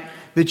right,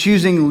 but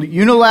choosing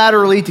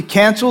unilaterally to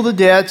cancel the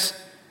debts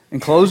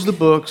and close the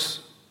books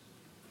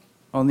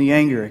on the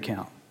anger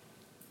account.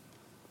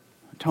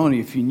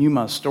 Tony, if you knew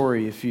my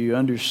story, if you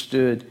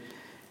understood,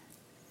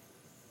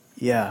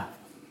 yeah,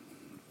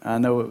 I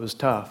know it was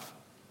tough.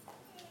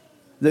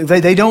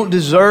 They don't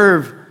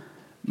deserve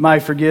my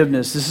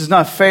forgiveness. This is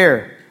not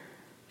fair.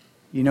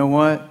 You know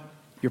what?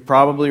 You're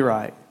probably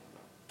right.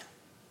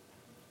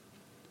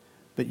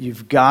 But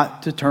you've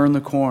got to turn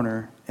the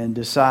corner and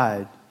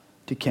decide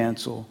to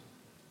cancel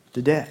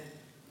the debt.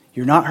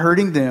 You're not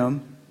hurting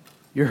them.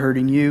 You're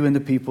hurting you and the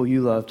people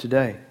you love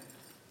today.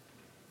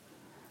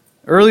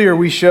 Earlier,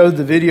 we showed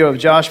the video of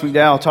Josh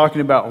McDowell talking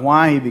about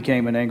why he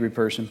became an angry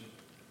person.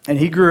 And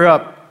he grew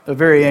up a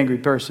very angry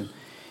person.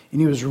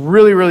 And he was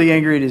really, really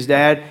angry at his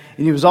dad.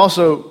 And he was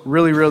also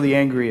really, really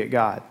angry at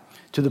God,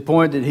 to the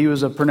point that he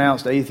was a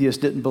pronounced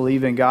atheist, didn't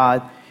believe in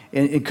God,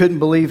 and couldn't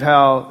believe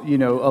how,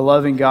 a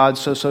loving God,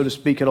 so to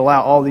speak, could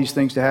allow all these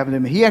things to happen to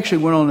him. He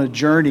actually went on a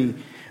journey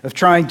of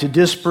trying to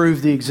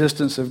disprove the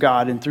existence of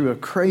God, and through a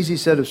crazy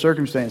set of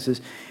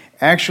circumstances,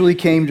 actually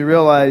came to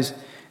realize,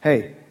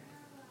 hey,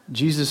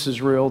 Jesus is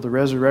real, the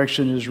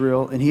resurrection is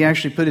real, and he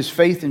actually put his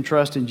faith and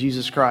trust in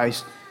Jesus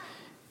Christ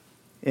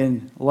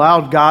and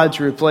allowed God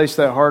to replace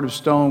that heart of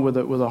stone with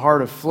a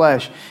heart of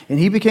flesh. And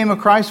he became a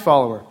Christ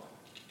follower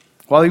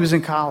while he was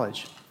in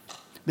college.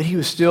 But he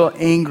was still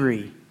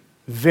angry,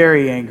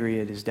 very angry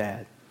at his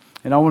dad.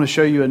 And I want to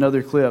show you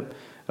another clip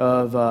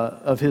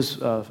of his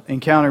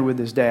encounter with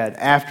his dad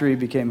after he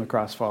became a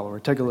Christ follower.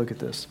 Take a look at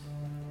this.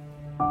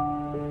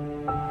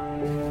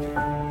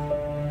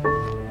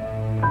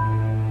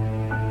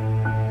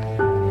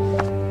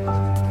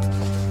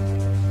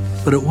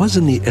 But it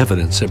wasn't the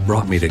evidence that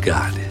brought me to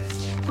God.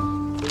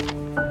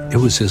 It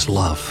was his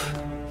love.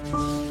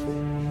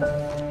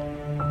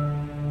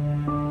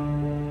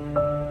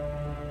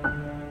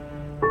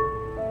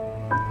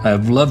 I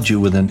have loved you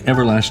with an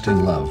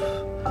everlasting love.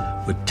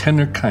 With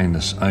tender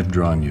kindness I've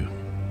drawn you.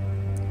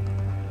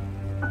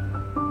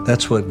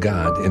 That's what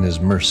God, in his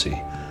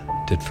mercy,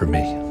 did for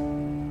me.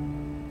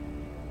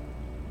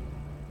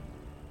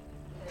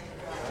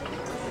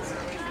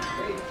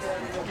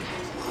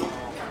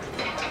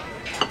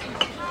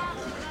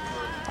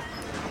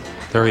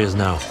 There he is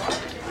now.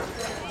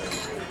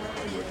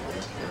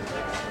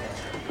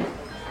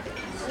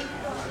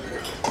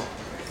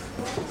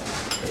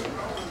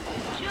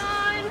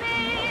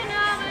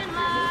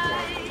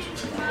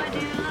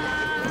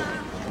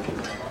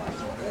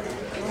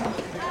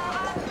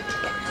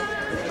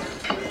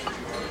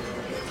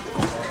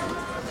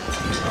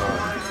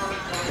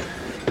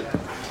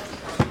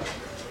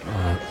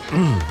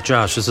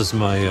 Josh, this is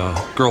my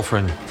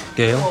girlfriend,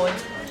 Gail.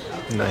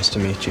 Nice to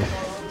meet you.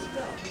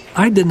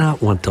 I did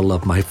not want to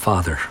love my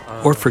father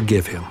or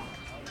forgive him.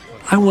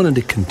 I wanted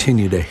to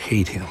continue to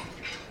hate him.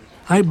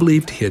 I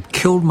believed he had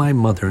killed my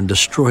mother and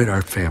destroyed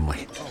our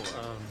family.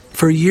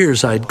 For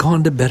years, I had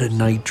gone to bed at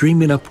night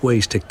dreaming up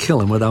ways to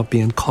kill him without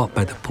being caught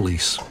by the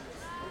police.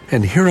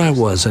 And here I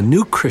was, a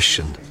new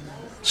Christian,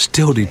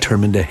 still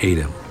determined to hate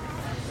him.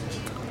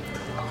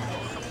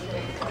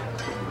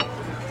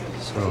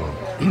 So,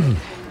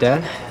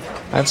 Dad,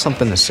 I have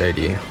something to say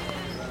to you.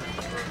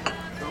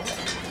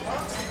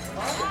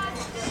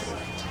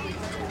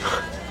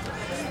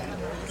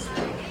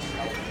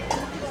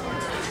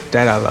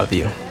 Dad, I love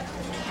you.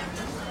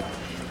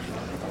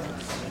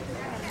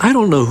 I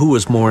don't know who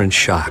was more in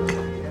shock,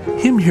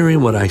 him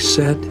hearing what I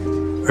said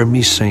or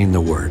me saying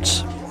the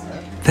words.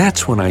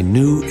 That's when I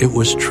knew it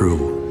was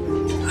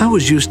true. I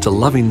was used to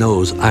loving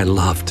those I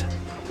loved,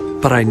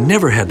 but I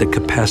never had the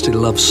capacity to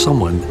love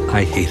someone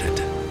I hated.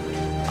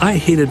 I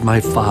hated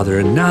my father,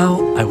 and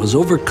now I was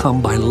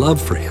overcome by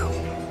love for him.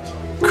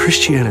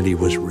 Christianity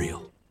was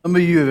real. Some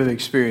of you have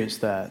experienced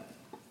that.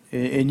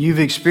 And you've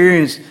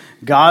experienced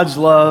God's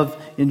love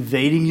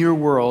invading your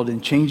world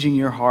and changing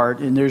your heart.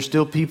 And there's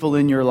still people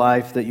in your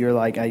life that you're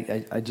like,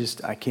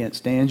 I can't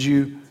stand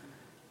you.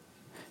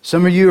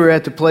 Some of you are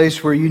at the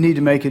place where you need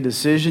to make a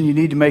decision. You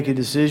need to make a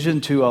decision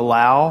to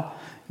allow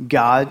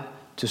God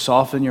to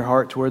soften your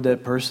heart toward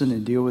that person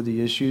and deal with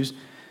the issues.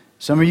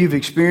 Some of you have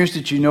experienced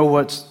it. You know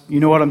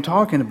what I'm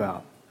talking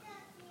about.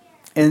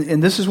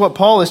 And this is what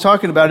Paul is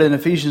talking about in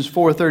Ephesians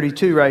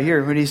 4:32 right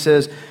here, when he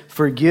says,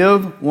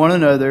 forgive one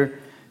another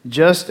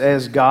just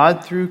as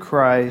God through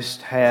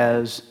Christ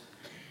has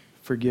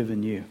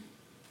forgiven you.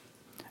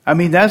 I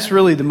mean, that's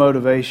really the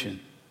motivation.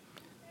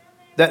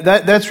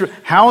 That's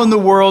how in the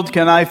world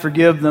can I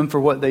forgive them for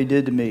what they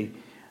did to me?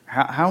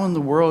 How in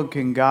the world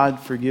can God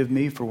forgive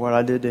me for what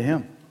I did to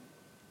him?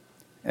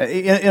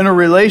 In a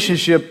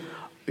relationship,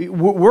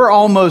 we're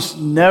almost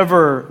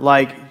never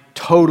like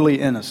totally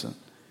innocent.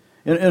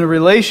 In a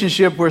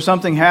relationship where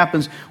something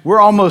happens, we're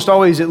almost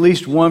always at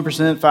least 1%,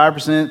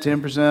 5%,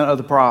 10% of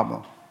the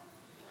problem.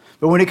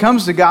 But when it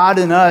comes to God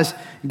and us,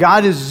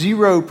 God is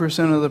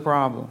 0% of the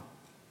problem.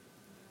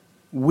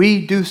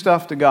 We do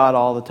stuff to God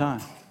all the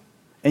time.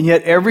 And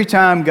yet every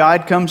time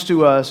God comes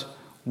to us,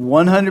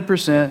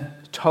 100%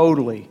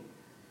 totally,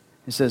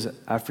 He says,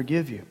 I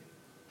forgive you.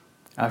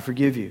 I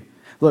forgive you.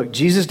 Look,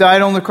 Jesus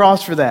died on the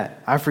cross for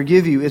that. I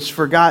forgive you. It's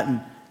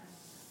forgotten.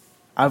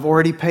 I've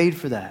already paid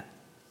for that.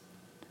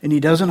 And He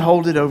doesn't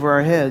hold it over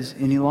our heads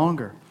any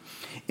longer.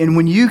 And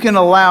when you can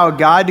allow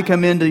God to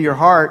come into your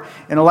heart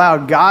and allow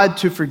God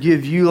to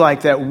forgive you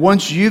like that,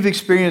 once you've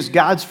experienced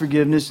God's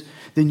forgiveness,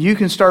 then you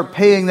can start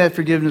paying that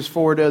forgiveness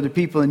forward to other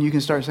people, and you can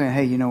start saying,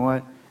 hey, you know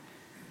what?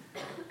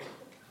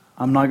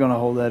 I'm not going to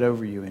hold that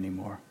over you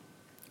anymore.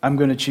 I'm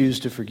going to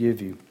choose to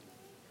forgive you.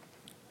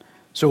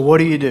 So what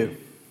do you do?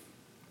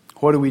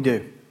 What do we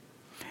do?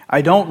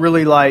 I don't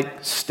really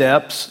like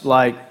steps,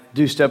 like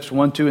do steps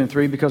 1, 2, and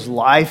 3, because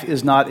life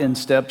is not in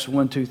steps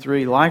 1, 2,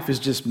 3. Life is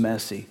just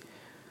messy.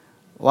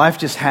 Life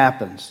just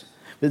happens.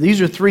 But these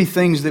are 3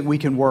 things that we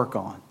can work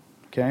on,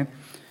 okay?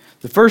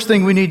 The first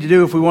thing we need to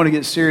do if we want to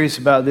get serious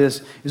about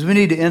this is we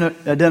need to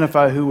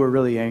identify who we're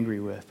really angry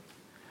with.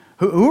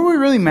 Who are we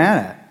really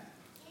mad at?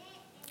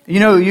 You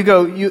know,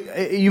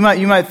 you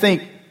might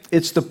think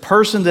it's the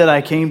person that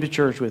I came to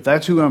church with.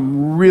 That's who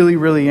I'm really,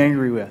 really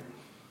angry with.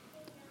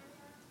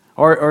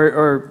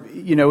 Or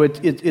you know,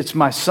 it's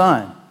my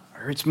son,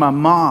 or it's my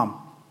mom.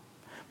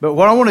 But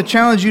what I want to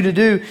challenge you to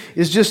do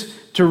is just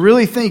to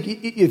really think,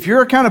 if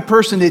you're a kind of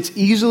person that's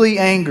easily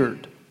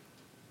angered,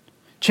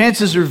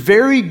 chances are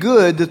very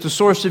good that the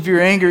source of your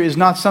anger is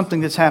not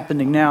something that's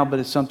happening now, but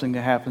it's something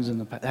that happened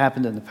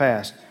in the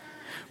past.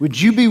 Would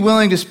you be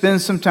willing to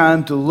spend some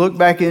time to look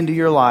back into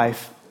your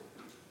life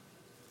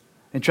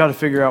and try to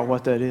figure out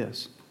what that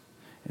is?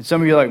 And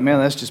some of you are like, man,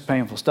 that's just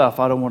painful stuff.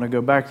 I don't want to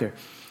go back there.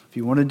 If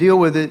you want to deal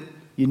with it,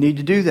 you need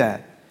to do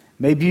that.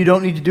 Maybe you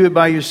don't need to do it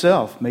by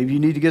yourself. Maybe you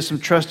need to get some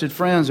trusted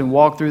friends and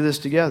walk through this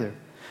together.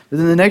 But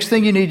then the next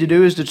thing you need to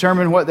do is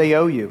determine what they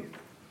owe you.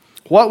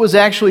 What was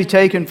actually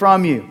taken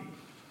from you?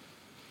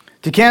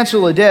 To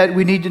cancel a debt,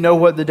 we need to know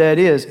what the debt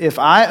is. If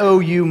I owe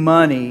you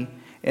money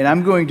and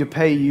I'm going to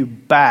pay you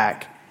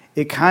back,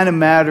 it kind of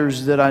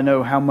matters that I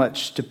know how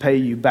much to pay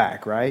you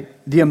back, right?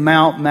 The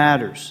amount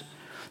matters.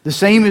 The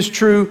same is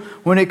true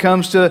when it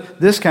comes to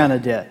this kind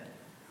of debt.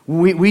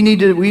 We need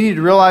to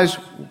realize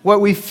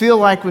what we feel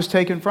like was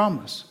taken from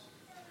us.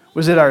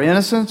 Was it our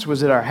innocence?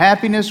 Was it our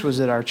happiness? Was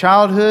it our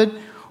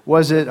childhood?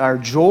 Was it our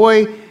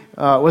joy?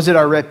 Was it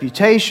our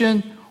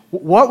reputation?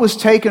 What was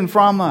taken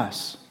from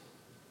us?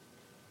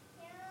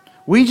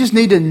 We just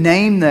need to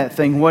name that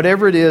thing,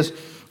 whatever it is.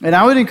 And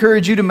I would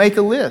encourage you to make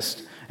a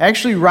list.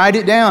 Actually write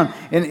it down.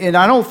 And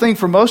I don't think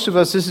for most of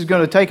us this is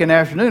going to take an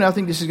afternoon. I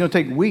think this is going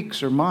to take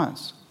weeks or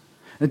months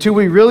until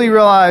we really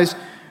realize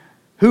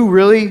who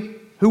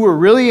we're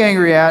really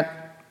angry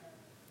at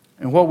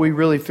and what we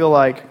really feel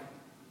like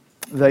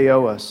they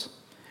owe us.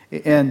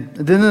 And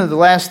then the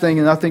last thing,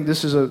 and I think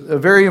this is a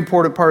very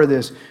important part of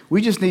this,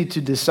 we just need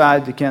to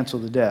decide to cancel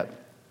the debt.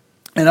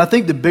 And I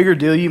think the bigger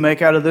deal you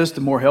make out of this,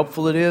 the more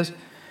helpful it is.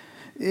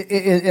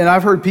 And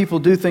I've heard people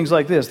do things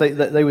like this.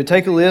 They would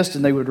take a list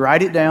and they would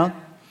write it down,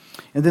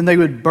 and then they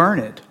would burn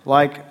it,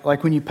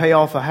 like when you pay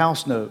off a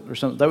house note or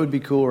something. That would be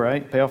cool,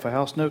 right? Pay off a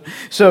house note.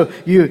 So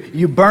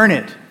you burn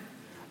it,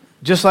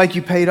 just like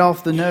you paid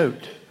off the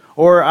note.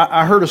 Or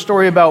I heard a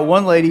story about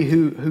one lady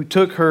who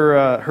took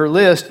her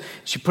list,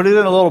 she put it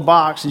in a little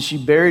box, and she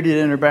buried it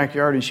in her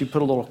backyard, and she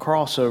put a little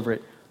cross over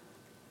it.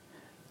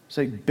 It's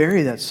like,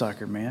 bury that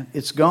sucker, man.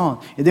 It's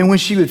gone. And then when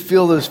she would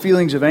feel those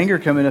feelings of anger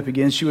coming up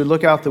again, she would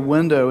look out the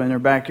window in her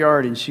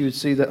backyard, and she would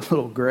see that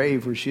little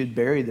grave where she had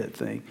buried that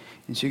thing.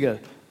 And she'd go,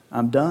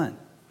 I'm done.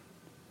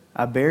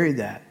 I buried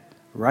that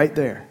right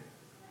there.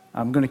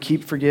 I'm going to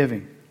keep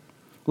forgiving.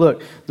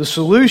 Look, the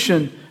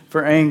solution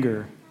for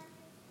anger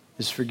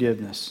is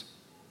forgiveness.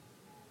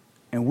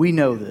 And we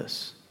know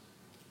this.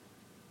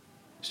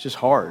 It's just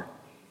hard.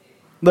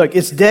 Look,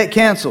 it's debt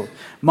canceled.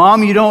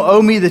 Mom, you don't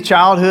owe me the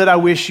childhood I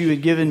wish you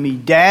had given me.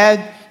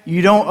 Dad,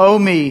 you don't owe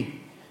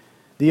me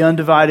the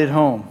undivided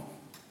home.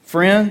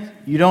 Friend,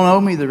 you don't owe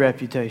me the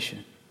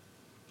reputation.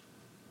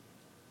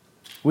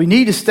 We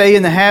need to stay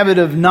in the habit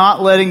of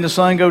not letting the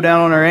sun go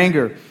down on our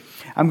anger.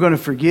 I'm going to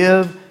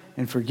forgive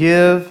and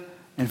forgive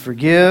and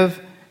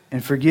forgive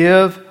and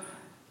forgive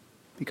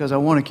because I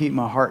want to keep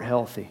my heart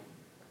healthy.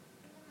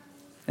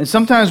 And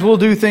sometimes we'll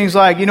do things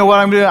like, you know what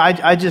I'm doing?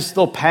 I just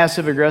little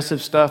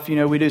passive-aggressive stuff,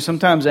 we do.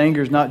 Sometimes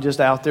anger is not just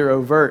out there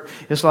overt.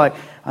 It's like,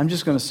 I'm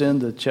just going to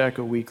send the check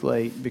a week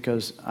late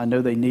because I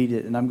know they need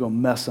it and I'm going to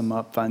mess them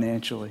up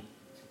financially.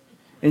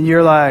 And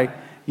you're like,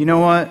 you know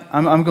what?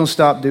 I'm going to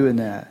stop doing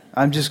that.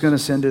 I'm just going to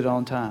send it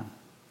on time.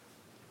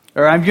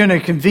 Or I'm going to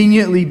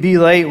conveniently be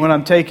late when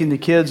I'm taking the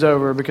kids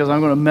over because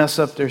I'm going to mess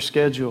up their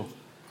schedule.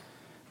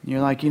 And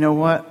you're like, you know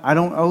what? I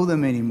don't owe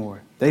them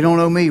anymore. They don't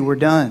owe me. We're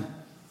done.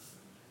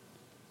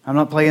 I'm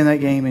not playing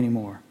that game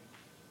anymore.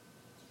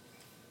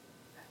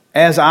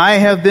 As I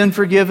have been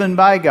forgiven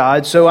by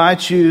God, so I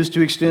choose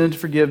to extend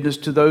forgiveness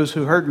to those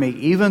who hurt me,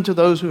 even to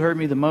those who hurt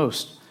me the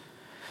most.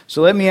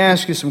 So let me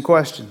ask you some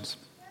questions.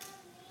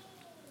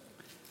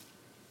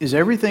 Is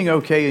everything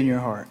okay in your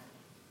heart?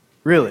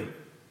 Really?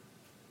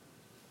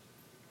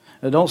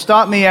 Now don't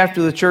stop me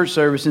after the church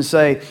service and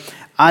say,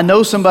 I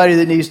know somebody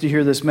that needs to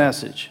hear this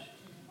message.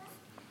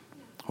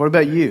 What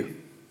about you?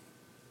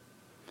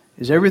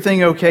 Is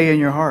everything okay in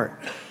your heart?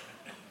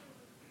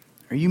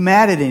 Are you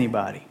mad at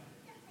anybody?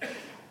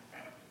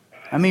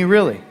 I mean,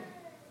 really?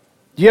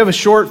 Do you have a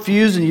short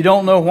fuse and you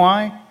don't know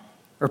why?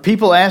 Are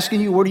people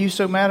asking you, what are you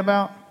so mad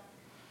about?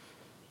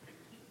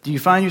 Do you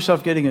find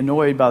yourself getting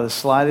annoyed by the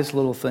slightest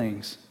little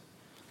things?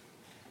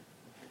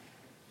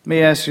 Let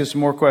me ask you some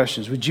more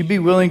questions. Would you be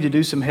willing to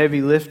do some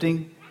heavy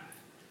lifting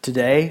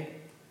today?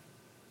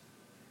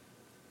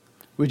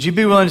 Would you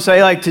be willing to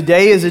say, like,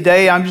 today is a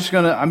day I'm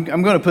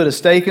going to put a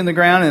stake in the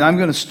ground and I'm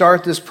going to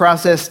start this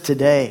process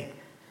today?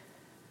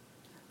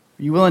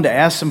 Are you willing to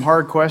ask some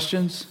hard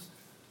questions?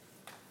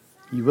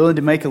 Are you willing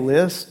to make a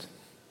list?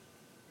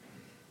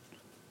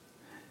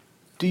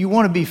 Do you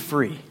want to be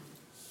free?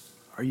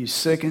 Are you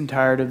sick and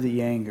tired of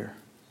the anger?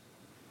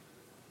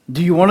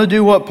 Do you want to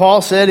do what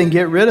Paul said and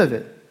get rid of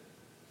it?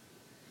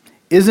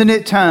 Isn't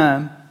it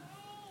time,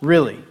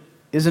 really?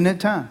 Isn't it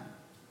time?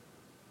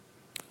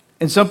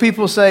 And some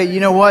people say, you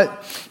know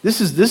what?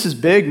 This is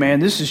big, man.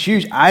 This is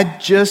huge. I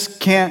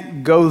just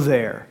can't go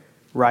there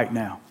right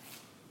now.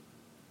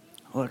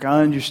 Look,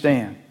 I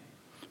understand.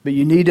 But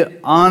you need to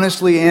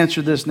honestly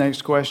answer this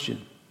next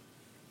question.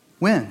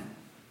 When?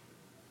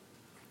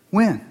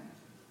 When?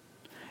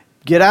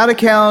 Get out a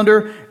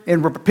calendar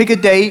and pick a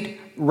date,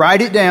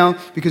 write it down,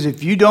 because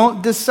if you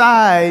don't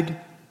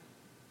decide,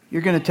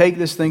 you're going to take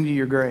this thing to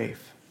your grave.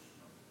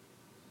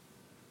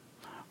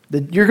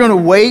 You're going to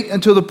wait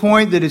until the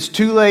point that it's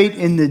too late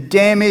and the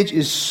damage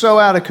is so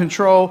out of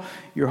control,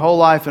 your whole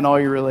life and all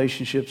your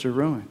relationships are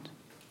ruined.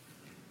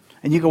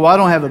 And you go, well, I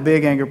don't have a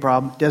big anger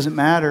problem. It doesn't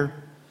matter.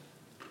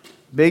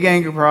 Big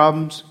anger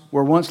problems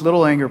were once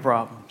little anger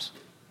problems.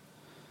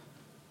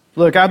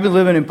 Look, I've been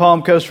living in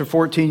Palm Coast for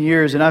 14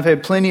 years, and I've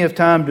had plenty of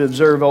time to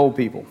observe old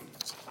people.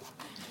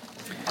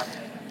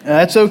 And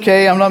that's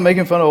okay. I'm not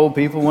making fun of old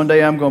people. One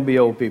day I'm going to be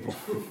old people.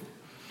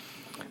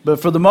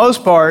 But for the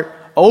most part,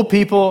 old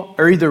people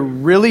are either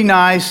really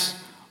nice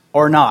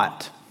or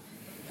not.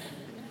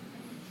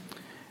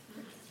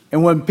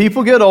 And when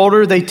people get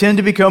older, they tend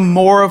to become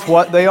more of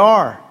what they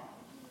are.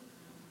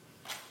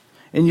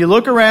 And you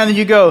look around and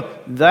you go,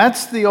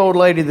 that's the old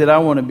lady that I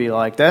want to be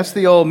like. That's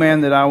the old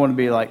man that I want to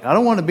be like. I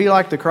don't want to be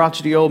like the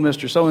crotchety old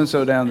Mr.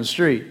 So-and-so down the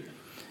street.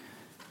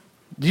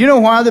 Do you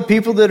know why the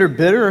people that are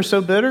bitter are so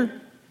bitter?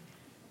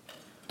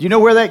 Do you know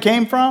where that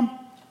came from?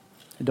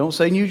 And don't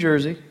say New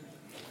Jersey.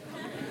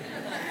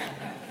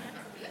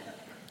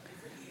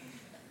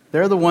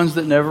 They're the ones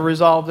that never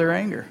resolved their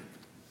anger.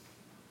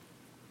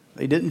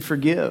 They didn't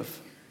forgive.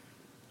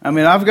 I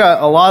mean, I've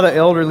got a lot of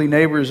elderly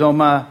neighbors on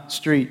my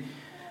street.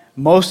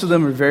 Most of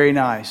them are very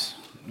nice.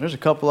 There's a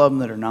couple of them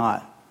that are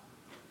not.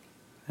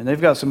 And they've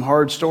got some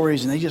hard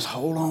stories, and they just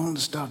hold on to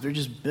stuff. They're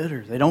just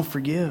bitter. They don't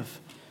forgive.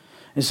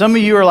 And some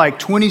of you are like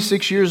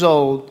 26 years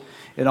old,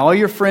 and all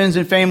your friends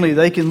and family,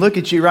 they can look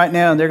at you right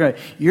now, and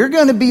you're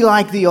going to be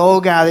like the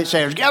old guy that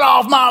says, get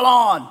off my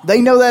lawn. They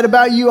know that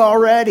about you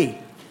already.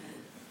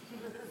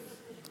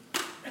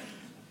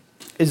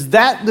 Is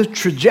that the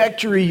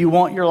trajectory you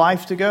want your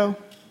life to go?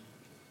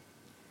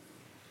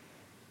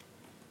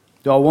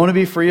 Do I want to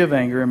be free of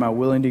anger? Am I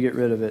willing to get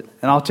rid of it?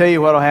 And I'll tell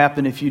you what will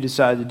happen if you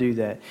decide to do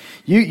that.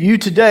 You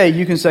today,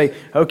 you can say,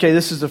 okay,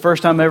 this is the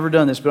first time I've ever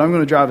done this, but I'm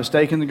going to drive a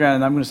stake in the ground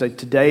and I'm going to say,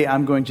 today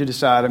I'm going to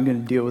decide I'm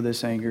going to deal with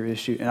this anger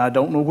issue. And I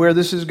don't know where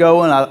this is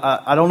going.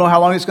 I don't know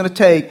how long it's going to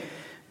take,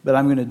 but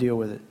I'm going to deal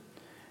with it.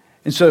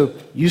 And so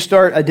you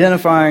start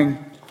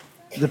identifying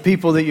the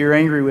people that you're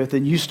angry with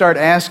and you start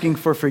asking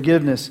for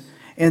forgiveness.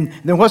 And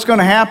then what's going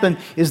to happen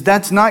is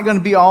that's not going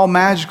to be all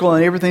magical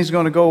and everything's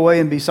going to go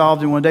away and be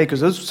solved in one day,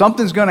 because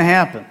something's going to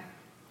happen.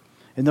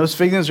 And those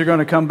feelings are going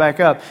to come back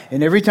up.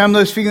 And every time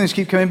those feelings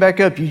keep coming back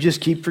up, you just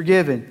keep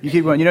forgiving. You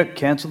keep going,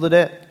 cancel the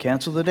debt,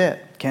 cancel the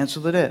debt,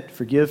 cancel the debt,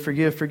 forgive,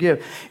 forgive,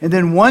 forgive. And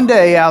then one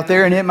day out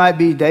there, and it might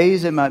be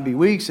days, it might be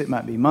weeks, it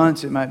might be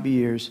months, it might be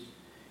years,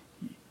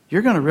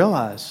 you're going to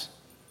realize,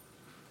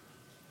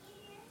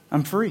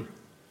 I'm free.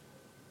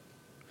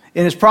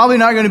 And it's probably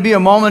not going to be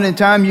a moment in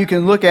time you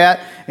can look at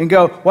and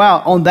go,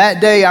 wow, on that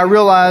day I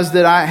realized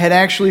that I had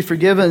actually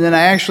forgiven and then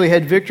I actually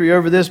had victory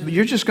over this. But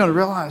you're just going to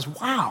realize,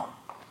 wow,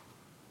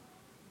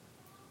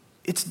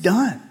 it's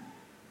done.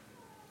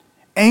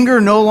 Anger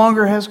no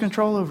longer has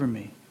control over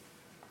me.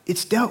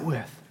 It's dealt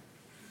with.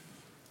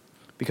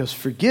 Because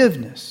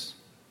forgiveness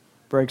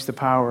breaks the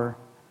power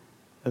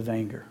of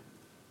anger.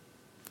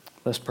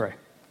 Let's pray.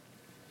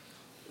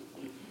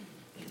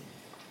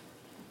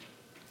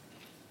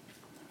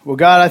 Well,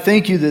 God, I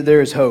thank you that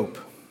there is hope.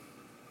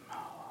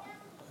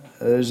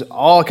 There's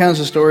all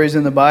kinds of stories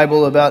in the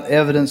Bible about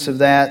evidence of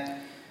that.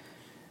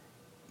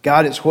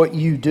 God, it's what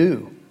you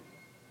do.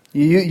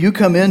 You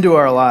come into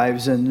our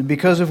lives, and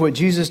because of what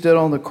Jesus did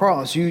on the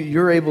cross,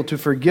 you're able to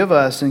forgive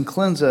us and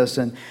cleanse us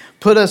and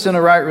put us in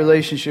a right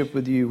relationship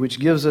with you, which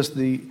gives us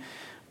the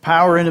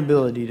power and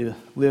ability to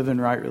live in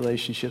right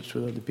relationships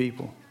with other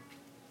people.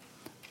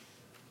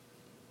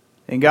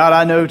 And God,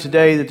 I know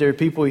today that there are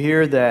people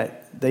here that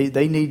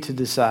they need to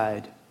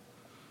decide.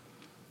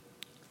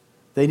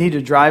 They need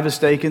to drive a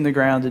stake in the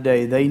ground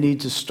today. They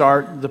need to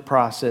start the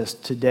process.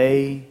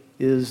 Today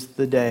is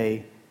the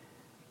day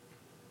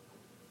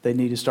they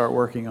need to start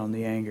working on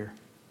the anger.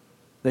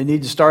 They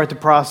need to start the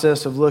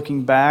process of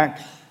looking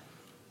back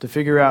to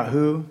figure out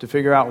who, to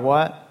figure out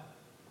what.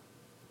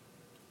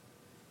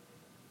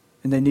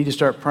 and they need to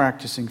start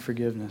practicing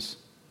forgiveness.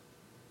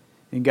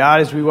 And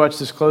God, as we watch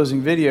this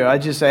closing video, I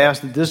just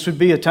ask that this would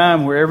be a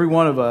time where every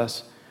one of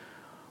us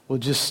will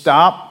just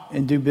stop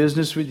and do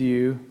business with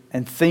you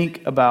and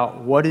think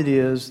about what it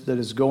is that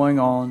is going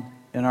on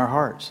in our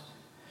hearts.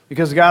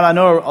 Because God, I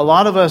know a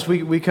lot of us,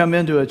 we come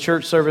into a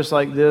church service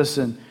like this,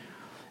 and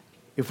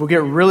if we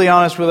get really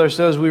honest with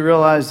ourselves, we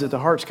realize that the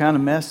heart's kind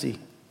of messy.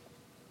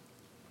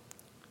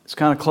 It's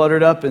kind of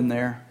cluttered up in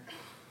there.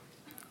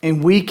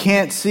 And we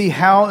can't see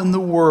how in the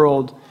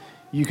world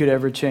you could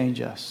ever change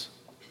us.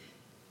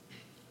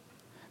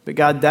 But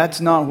God,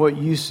 that's not what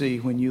you see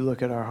when you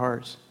look at our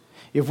hearts.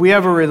 If we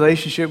have a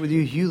relationship with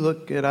you, you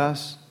look at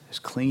us as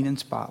clean and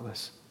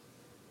spotless.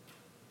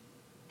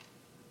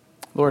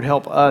 Lord,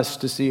 help us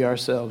to see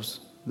ourselves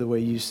the way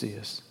you see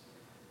us.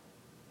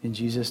 In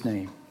Jesus'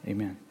 name,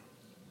 amen.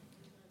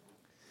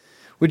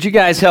 Would you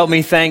guys help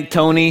me thank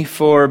Tony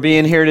for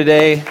being here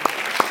today?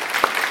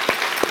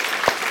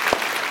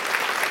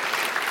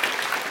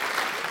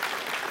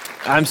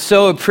 I'm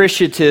so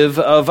appreciative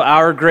of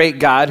our great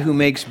God who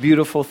makes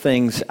beautiful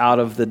things out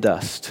of the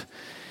dust.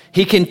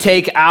 He can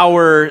take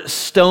our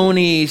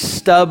stony,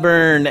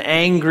 stubborn,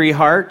 angry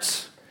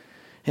hearts,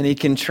 and He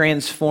can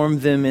transform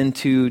them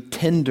into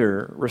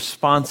tender,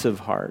 responsive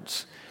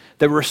hearts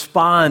that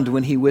respond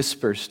when He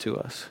whispers to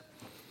us.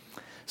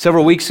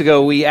 Several weeks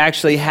ago, we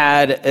actually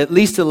had at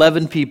least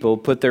 11 people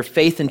put their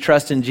faith and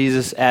trust in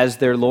Jesus as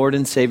their Lord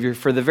and Savior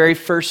for the very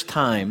first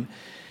time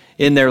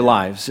in their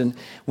lives. And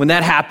when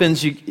that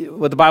happens,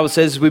 what the Bible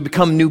says is we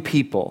become new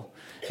people,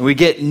 and we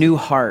get new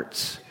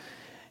hearts.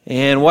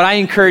 And what I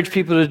encourage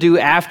people to do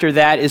after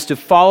that is to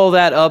follow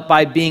that up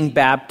by being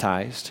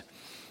baptized.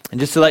 And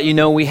just to let you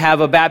know, we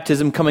have a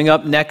baptism coming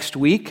up next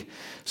week.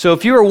 So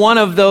if you are one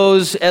of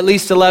those at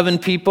least 11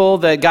 people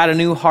that got a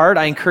new heart,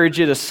 I encourage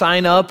you to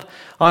sign up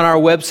on our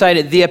website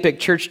at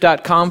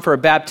theepicchurch.com for a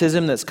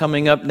baptism that's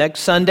coming up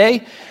next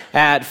Sunday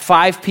at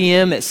 5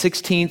 p.m. at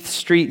 16th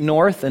Street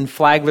North in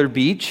Flagler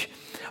Beach.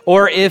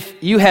 Or if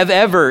you have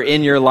ever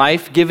in your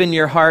life given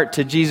your heart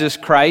to Jesus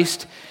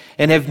Christ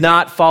and have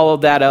not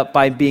followed that up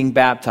by being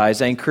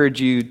baptized, I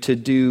encourage you to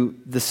do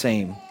the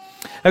same.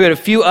 I've got a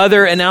few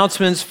other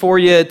announcements for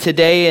you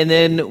today, and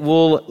then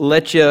we'll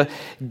let you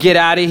get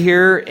out of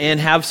here and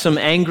have some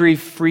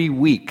angry-free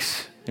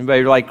weeks.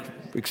 Anybody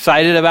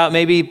excited about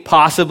maybe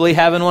possibly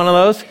having one of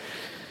those?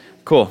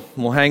 Cool.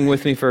 Well, hang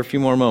with me for a few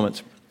more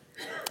moments.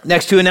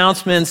 Next two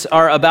announcements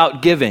are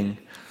about giving.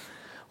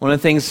 One of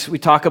the things we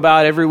talk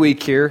about every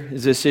week here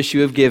is this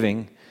issue of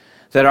giving,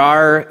 that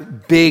our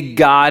big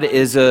God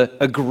is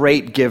a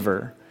great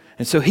giver.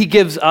 And so He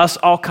gives us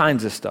all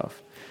kinds of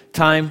stuff: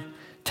 time,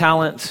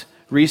 talents,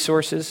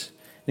 resources.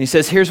 And He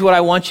says, here's what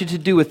I want you to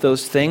do with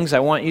those things. I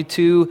want you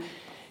to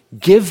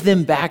give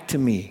them back to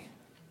me.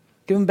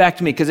 Give them back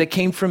to me because it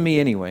came from me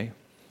anyway.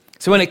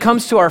 So when it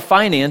comes to our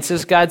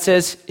finances, God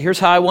says, here's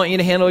how I want you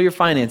to handle your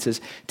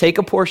finances. Take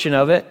a portion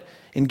of it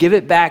and give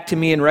it back to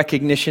me in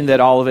recognition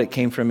that all of it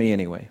came from me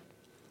anyway.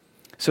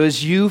 So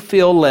as you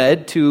feel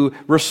led to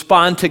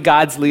respond to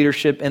God's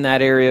leadership in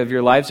that area of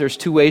your lives, there's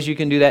two ways you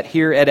can do that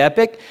here at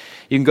Epic.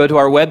 You can go to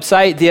our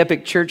website,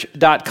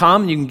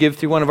 theepicchurch.com. You can give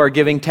through one of our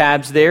giving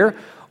tabs there.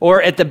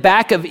 Or at the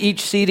back of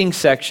each seating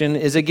section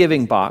is a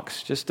giving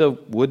box, just a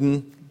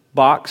wooden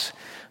box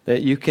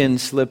that you can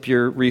slip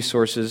your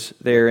resources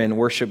there and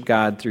worship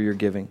God through your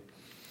giving.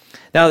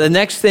 Now, the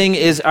next thing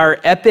is our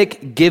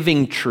Epic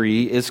Giving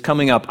Tree is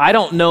coming up. I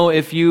don't know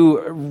if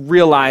you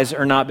realize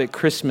or not, but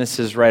Christmas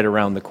is right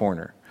around the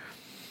corner.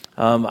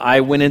 I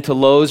went into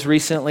Lowe's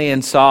recently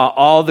and saw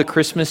all the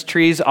Christmas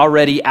trees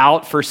already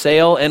out for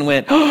sale and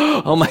went,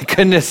 oh my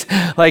goodness,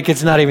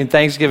 it's not even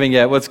Thanksgiving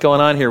yet. What's going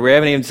on here? We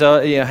haven't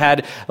even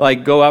had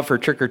go out for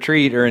trick or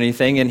treat or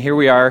anything, and here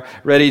we are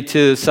ready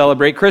to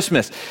celebrate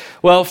Christmas.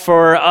 Well,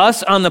 for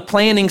us on the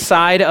planning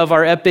side of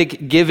our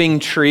Epic Giving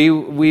Tree,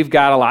 we've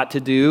got a lot to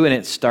do, and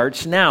it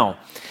starts now.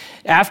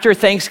 After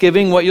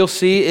Thanksgiving, what you'll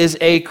see is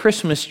a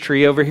Christmas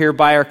tree over here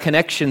by our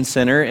Connection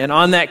Center. And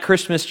on that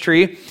Christmas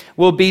tree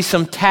will be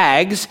some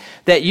tags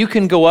that you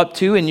can go up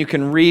to and you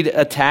can read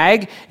a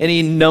tag,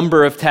 any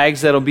number of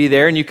tags that'll be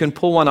there, and you can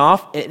pull one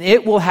off. And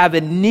it will have a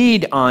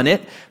need on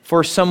it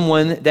for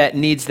someone that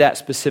needs that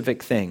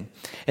specific thing.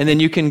 And then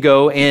you can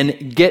go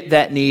and get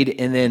that need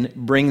and then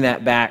bring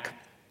that back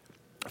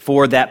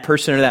for that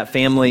person or that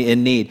family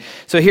in need.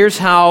 So here's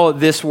how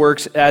this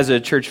works as a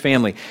church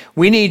family.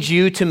 We need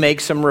you to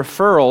make some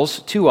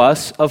referrals to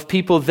us of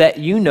people that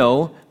you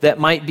know that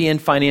might be in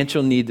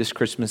financial need this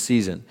Christmas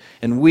season.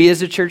 And we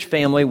as a church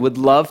family would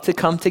love to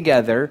come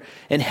together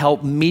and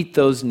help meet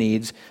those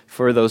needs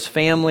for those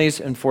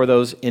families and for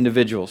those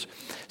individuals.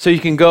 So you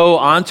can go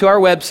onto our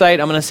website.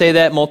 I'm going to say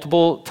that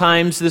multiple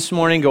times this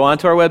morning. Go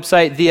onto our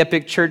website,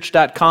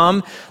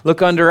 theepicchurch.com.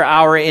 Look under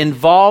our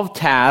Involved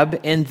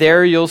tab, and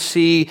there you'll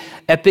see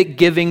Epic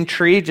Giving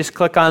Tree. Just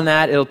click on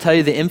that. It'll tell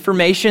you the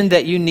information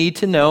that you need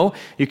to know.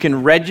 You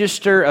can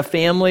register a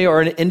family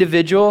or an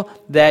individual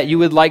that you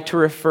would like to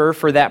refer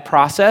for that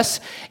process.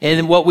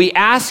 And what we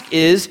ask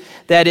is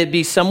that it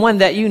be someone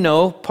that you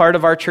know, part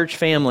of our church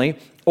family,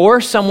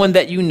 or someone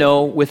that you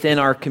know within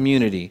our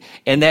community,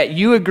 and that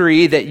you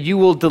agree that you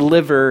will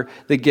deliver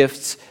the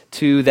gifts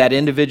to that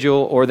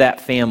individual or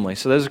that family.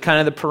 So those are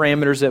kind of the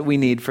parameters that we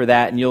need for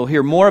that, and you'll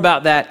hear more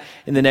about that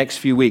in the next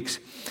few weeks.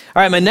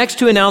 All right, my next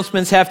two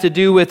announcements have to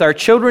do with our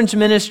children's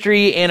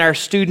ministry and our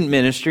student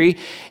ministry.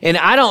 And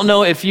I don't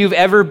know if you've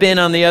ever been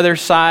on the other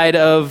side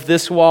of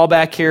this wall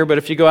back here, but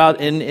if you go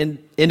out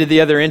into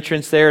the other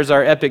entrance, there's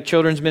our Epic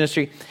Children's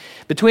Ministry.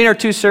 Between our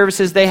two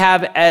services, they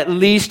have at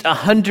least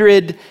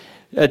 100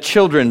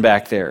 children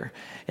back there.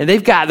 And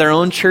they've got their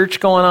own church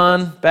going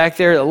on back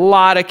there, a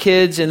lot of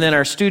kids. And then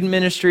our student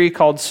ministry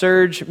called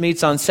Surge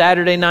meets on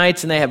Saturday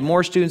nights, and they have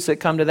more students that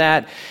come to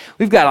that.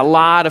 We've got a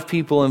lot of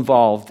people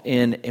involved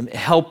in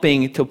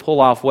helping to pull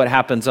off what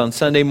happens on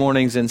Sunday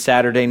mornings and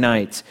Saturday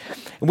nights.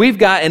 We've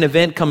got an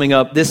event coming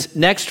up this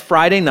next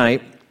Friday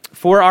night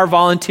for our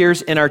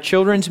volunteers in our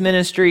children's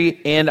ministry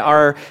and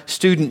our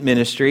student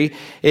ministry.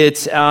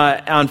 It's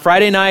on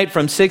Friday night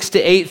from 6 to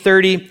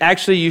 8:30.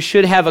 Actually, you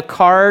should have a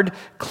card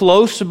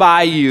close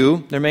by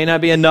you. There may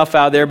not be enough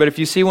out there, but if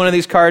you see one of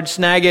these cards,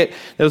 snag it.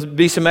 There'll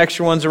be some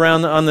extra ones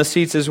around on the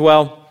seats as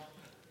well.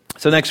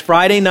 So next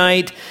Friday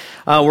night,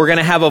 we're going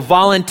to have a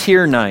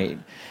volunteer night.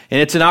 And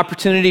it's an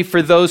opportunity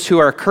for those who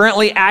are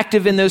currently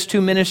active in those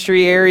two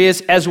ministry areas,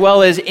 as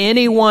well as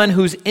anyone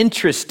who's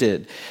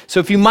interested.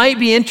 So if you might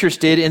be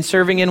interested in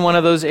serving in one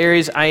of those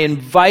areas, I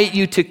invite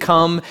you to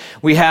come.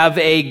 We have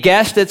a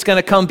guest that's going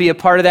to come be a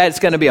part of that. It's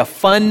going to be a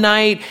fun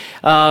night.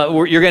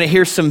 You're going to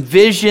hear some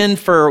vision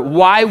for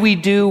why we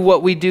do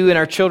what we do in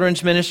our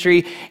children's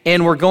ministry.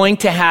 And we're going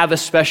to have a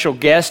special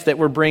guest that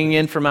we're bringing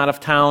in from out of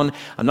town.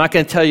 I'm not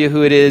going to tell you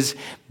who it is,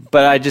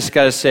 but I just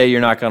got to say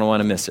you're not going to want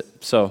to miss it.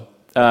 So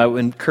I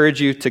encourage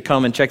you to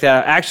come and check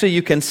that out. Actually,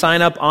 you can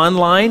sign up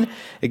online.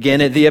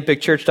 Again, at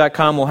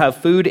theepicchurch.com. We'll have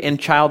food and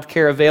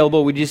childcare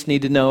available. We just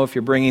need to know if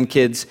you're bringing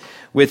kids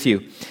with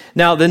you.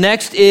 Now, the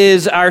next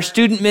is our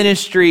student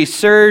ministry.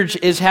 Surge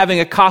is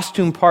having a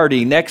costume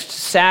party next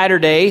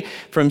Saturday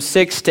from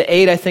 6 to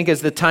 8, I think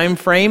is the time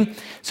frame.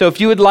 So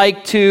if you would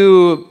like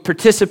to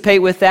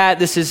participate with that,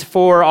 this is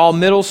for all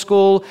middle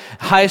school,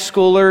 high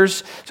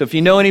schoolers. So if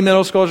you know any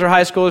middle schoolers or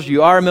high schoolers,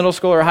 you are a middle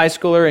schooler or high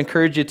schooler, I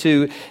encourage you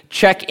to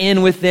check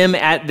in with them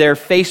at their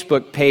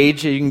Facebook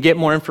page. You can get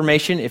more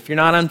information. If you're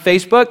not on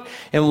Facebook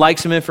and like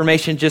some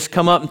information, just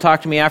come up and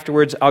talk to me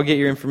afterwards. I'll get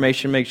your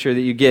information, make sure that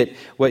you get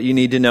what you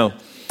need to know.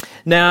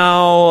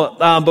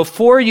 Now,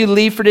 before you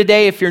leave for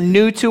today, if you're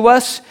new to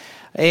us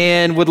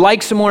and would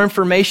like some more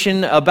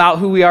information about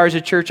who we are as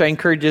a church, I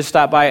encourage you to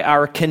stop by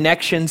our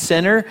Connection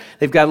Center.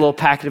 They've got a little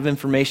packet of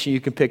information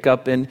you can pick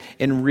up and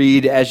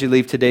read as you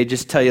leave today,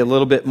 just tell you a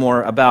little bit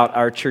more about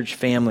our church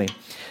family.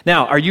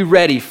 Now, are you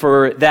ready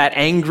for that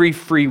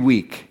angry-free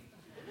week?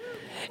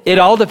 It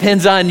all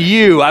depends on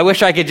you. I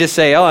wish I could just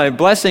say, oh,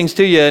 blessings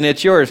to you and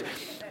it's yours.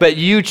 But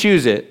you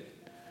choose it.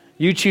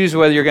 You choose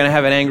whether you're going to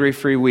have an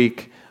angry-free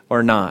week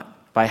or not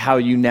by how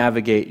you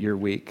navigate your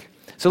week.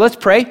 So let's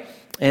pray,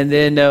 and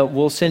then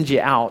we'll send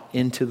you out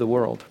into the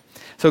world.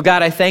 So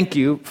God, I thank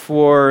you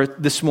for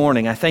this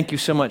morning. I thank you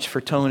so much for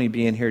Tony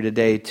being here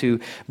today to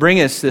bring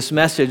us this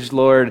message,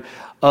 Lord,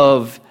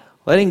 of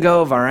letting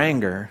go of our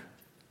anger.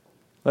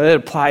 Well, it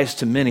applies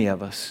to many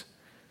of us.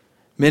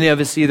 Many of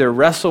us either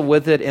wrestle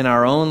with it in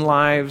our own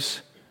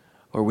lives,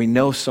 or we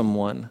know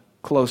someone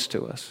close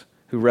to us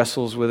who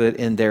wrestles with it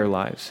in their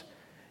lives.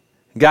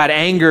 God,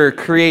 anger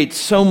creates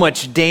so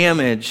much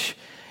damage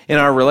in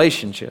our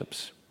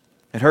relationships.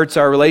 It hurts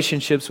our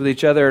relationships with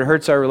each other. It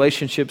hurts our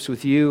relationships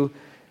with you.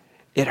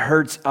 It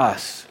hurts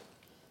us.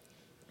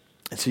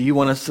 And so you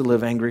want us to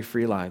live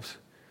angry-free lives.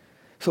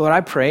 So what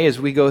I pray as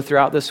we go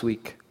throughout this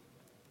week,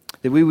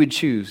 that we would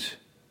choose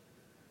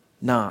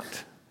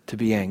not to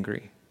be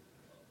angry.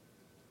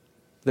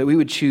 That we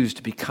would choose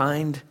to be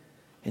kind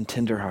and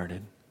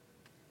tenderhearted.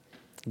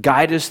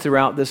 Guide us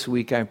throughout this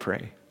week, I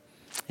pray.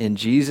 In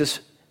Jesus'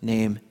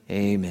 name,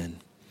 amen.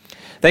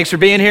 Thanks for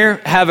being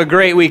here. Have a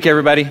great week,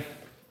 everybody.